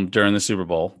home during the Super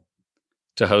Bowl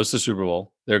to host the Super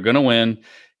Bowl. They're going to win.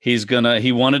 He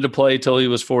wanted to play till he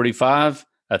was 45.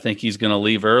 I think he's going to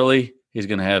leave early. He's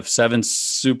going to have 7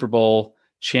 Super Bowl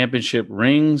championship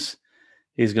rings.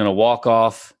 He's going to walk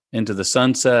off into the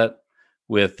sunset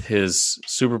with his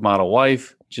supermodel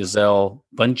wife, Giselle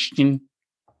Bundchen.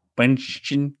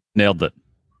 Nailed it.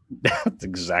 That's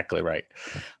exactly right.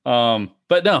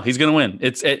 But no, he's going to win.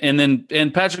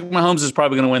 And Patrick Mahomes is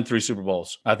probably going to win 3 Super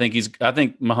Bowls. I think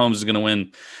Mahomes is going to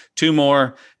win 2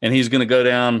 more, and he's going to go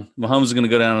down. Mahomes is going to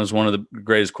go down as one of the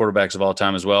greatest quarterbacks of all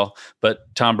time as well.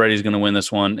 But Tom Brady is going to win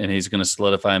this one, and he's going to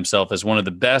solidify himself as one of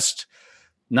the best,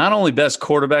 not only best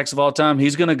quarterbacks of all time.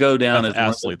 He's going to go down as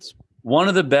Athletes. one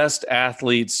of the best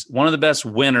athletes, one of the best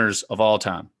winners of all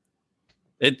time.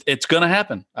 It's going to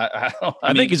happen. I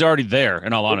I think he's already there.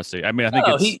 In all honesty, I mean,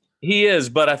 I think he is,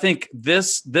 but I think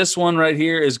this one right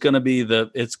here is going to be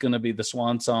the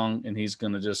swan song, and he's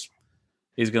going to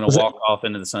walk off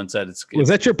into the sunset. was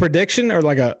that your prediction or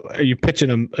are you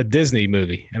pitching a Disney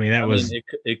movie? I mean,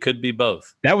 it could be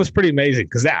both. that was pretty amazing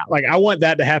because I want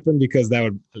that to happen because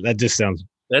that just sounds.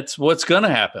 That's what's going to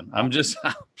happen. I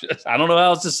don't know how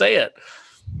else to say it.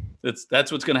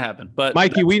 That's what's going to happen. But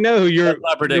Mikey, we know who that's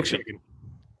my prediction.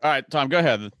 all right, Tom, go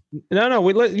ahead. No,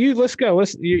 let's go.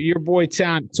 Your boy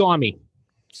Tommy.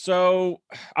 So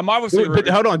I'm obviously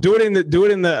Hold on, do it in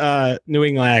the New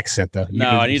England accent though. no.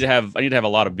 I need to have a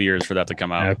lot of beers for that to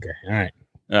come out. Okay, all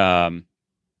right.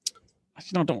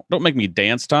 Don't make me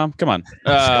dance, Tom. Come on.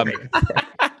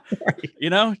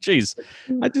 Geez.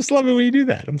 I just love it when you do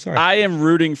that. I'm sorry. I am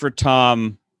rooting for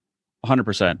Tom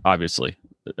 100%, obviously.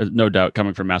 No doubt,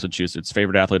 coming from Massachusetts,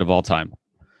 favorite athlete of all time.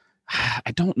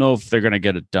 I don't know if they're going to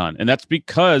get it done. And that's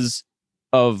because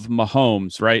of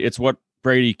Mahomes, right? It's what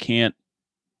Brady can't,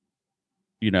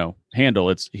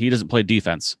 handle. He doesn't play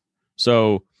defense.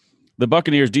 So the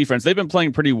Buccaneers defense, they've been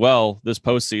playing pretty well this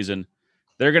postseason.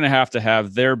 They're going to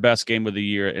have their best game of the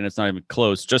year, and it's not even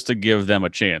close, just to give them a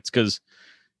chance. Because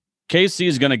KC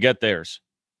is going to get theirs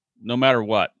no matter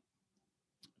what.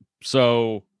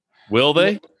 So Will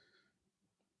they?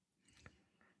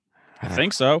 I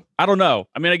think so. I don't know.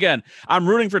 I mean, again, I'm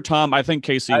rooting for Tom. I think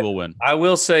KC will win. I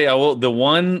will say, the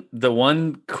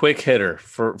one quick hitter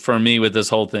for me with this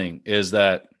whole thing is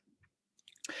that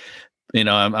I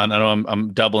know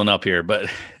I'm doubling up here, but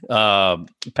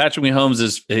Patrick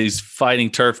Mahomes he's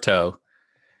fighting turf toe.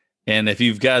 And if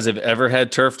you guys have ever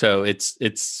had turf toe,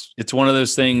 it's one of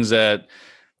those things that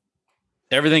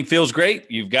everything feels great.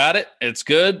 You've got it. It's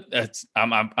good.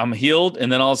 I'm healed.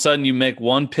 And then all of a sudden you make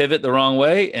one pivot the wrong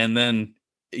way and then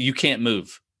you can't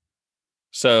move.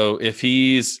 So if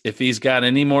he's got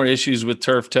any more issues with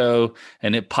turf toe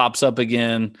and it pops up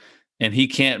again and he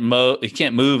can't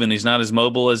move and he's not as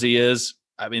mobile as he is,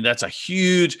 I mean, that's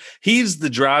he's the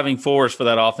driving force for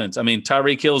that offense. I mean,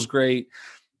 Tyreek Hill's great.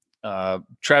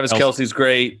 Travis Kelce's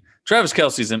great. Travis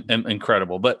Kelce's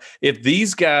incredible. But if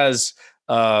these guys,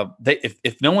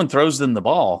 if no one throws them the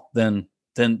ball, then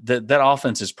that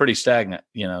offense is pretty stagnant,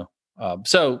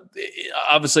 So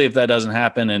obviously if that doesn't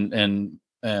happen and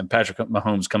Patrick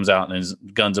Mahomes comes out and his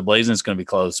guns a blazing, it's going to be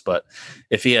close. But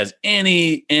if he has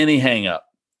any hang up,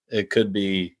 it could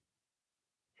be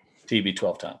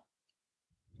TB12 time.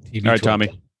 All right,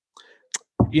 Tommy.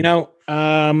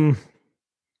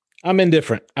 I'm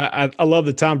indifferent. I love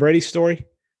the Tom Brady story.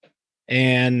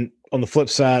 And on the flip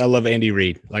side, I love Andy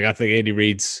Reid. Like, I think Andy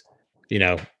Reid's,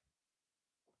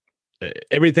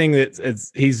 everything that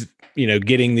he's,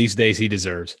 getting these days he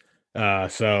deserves.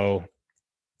 So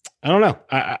I don't know.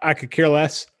 I could care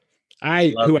less.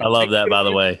 I love that, by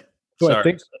the way.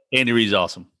 Sorry. Andy Reid's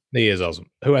awesome. He is awesome.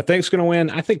 Who I think is going to win.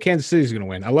 I think Kansas City's going to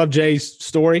win. I love Jay's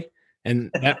story, and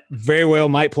that very well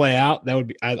might play out. That would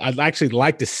be. I'd actually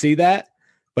like to see that,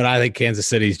 but I think Kansas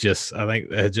City's they're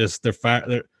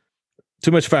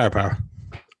too much firepower.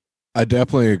 I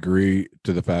definitely agree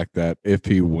to the fact that if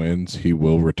he wins, he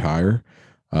will retire.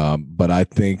 But I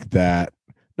think that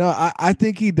I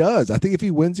think he does. I think if he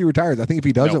wins, he retires. I think if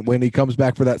he doesn't win, he comes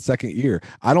back for that second year.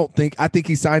 I think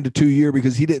he signed a 2-year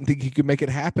because he didn't think he could make it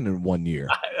happen in 1 year.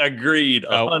 I agreed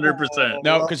 100%.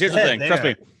 No, because here's the thing. Trust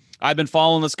me. I've been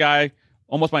following this guy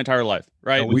almost my entire life,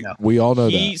 right? We all know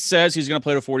that. He says he's going to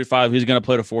play to 45. He's going to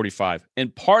play to 45.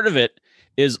 And part of it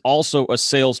is also a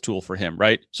sales tool for him,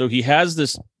 right? So he has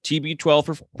this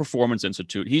TB12 Performance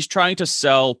Institute. He's trying to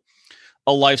sell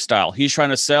a lifestyle. He's trying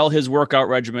to sell his workout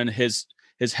regimen, his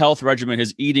health regimen,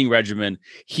 his eating regimen.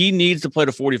 He needs to play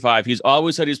to 45. He's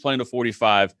always said he's playing to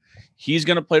 45. He's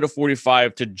going to play to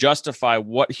 45 to justify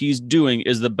what he's doing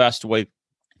is the best way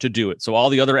to do it. So all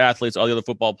the other athletes, all the other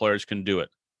football players can do it.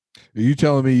 Are you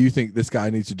telling me you think this guy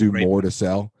needs to do more to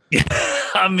sell?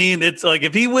 I mean, it's like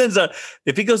if he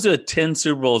goes to 10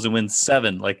 Super Bowls and wins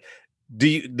 7, like,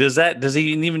 does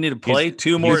he even need to play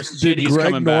 2 more? Did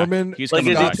Greg Norman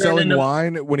stop selling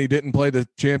wine when he didn't play the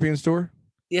Champions Tour?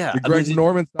 Yeah. Did Greg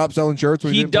Norman stop selling shirts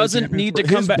when he doesn't need to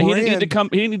come back? He didn't need to come.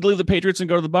 He didn't need to leave the Patriots and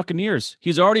go to the Buccaneers.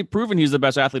 He's already proven he's the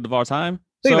best athlete of all time.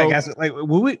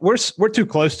 We're too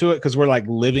close to it because we're like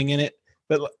living in it.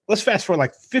 But let's fast forward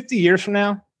like 50 years from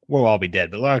now, we'll all be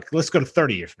dead. But let's go to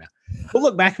 30 years from now. We'll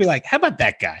look back and be like, how about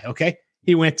that guy? Okay.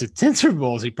 He went to 10 Super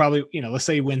Bowls. He probably, let's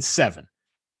say he wins 7.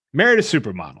 Married a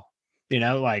supermodel.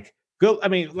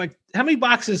 How many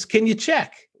boxes can you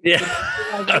check? Yeah.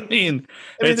 I mean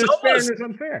it's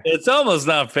unfair. It's almost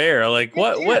not fair. Like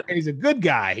what? Yeah, what? And he's a good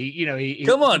guy. He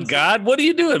come on, God. What are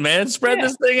you doing, man? Spread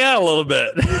this thing out a little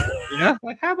bit.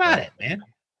 Like how about it, man?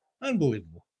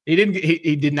 Unbelievable. He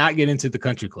did not get into the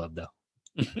country club though.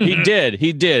 He did.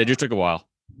 It just took a while.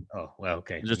 Oh, well,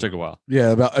 okay. It just took a while.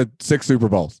 Yeah, about 6 Super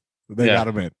Bowls. They got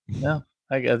him in. No,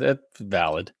 I guess that's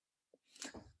valid.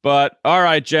 But all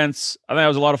right, gents. I think that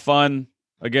was a lot of fun.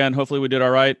 Again, hopefully we did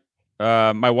all right.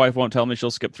 My wife won't tell me.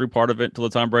 She'll skip through part of it till the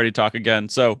Tom Brady talk again.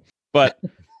 So, but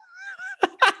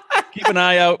keep an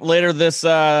eye out later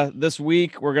this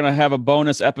week. We're gonna have a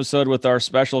bonus episode with our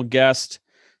special guest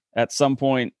at some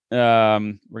point.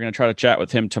 We're gonna try to chat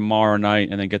with him tomorrow night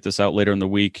and then get this out later in the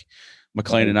week.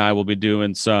 McLean and I will be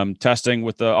doing some testing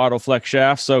with the AutoFlex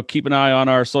shaft. So keep an eye on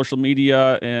our social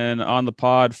media and on the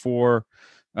pod for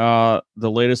the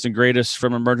latest and greatest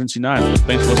from Emergency 9.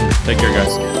 Thanks for listening. Take care,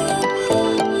 guys.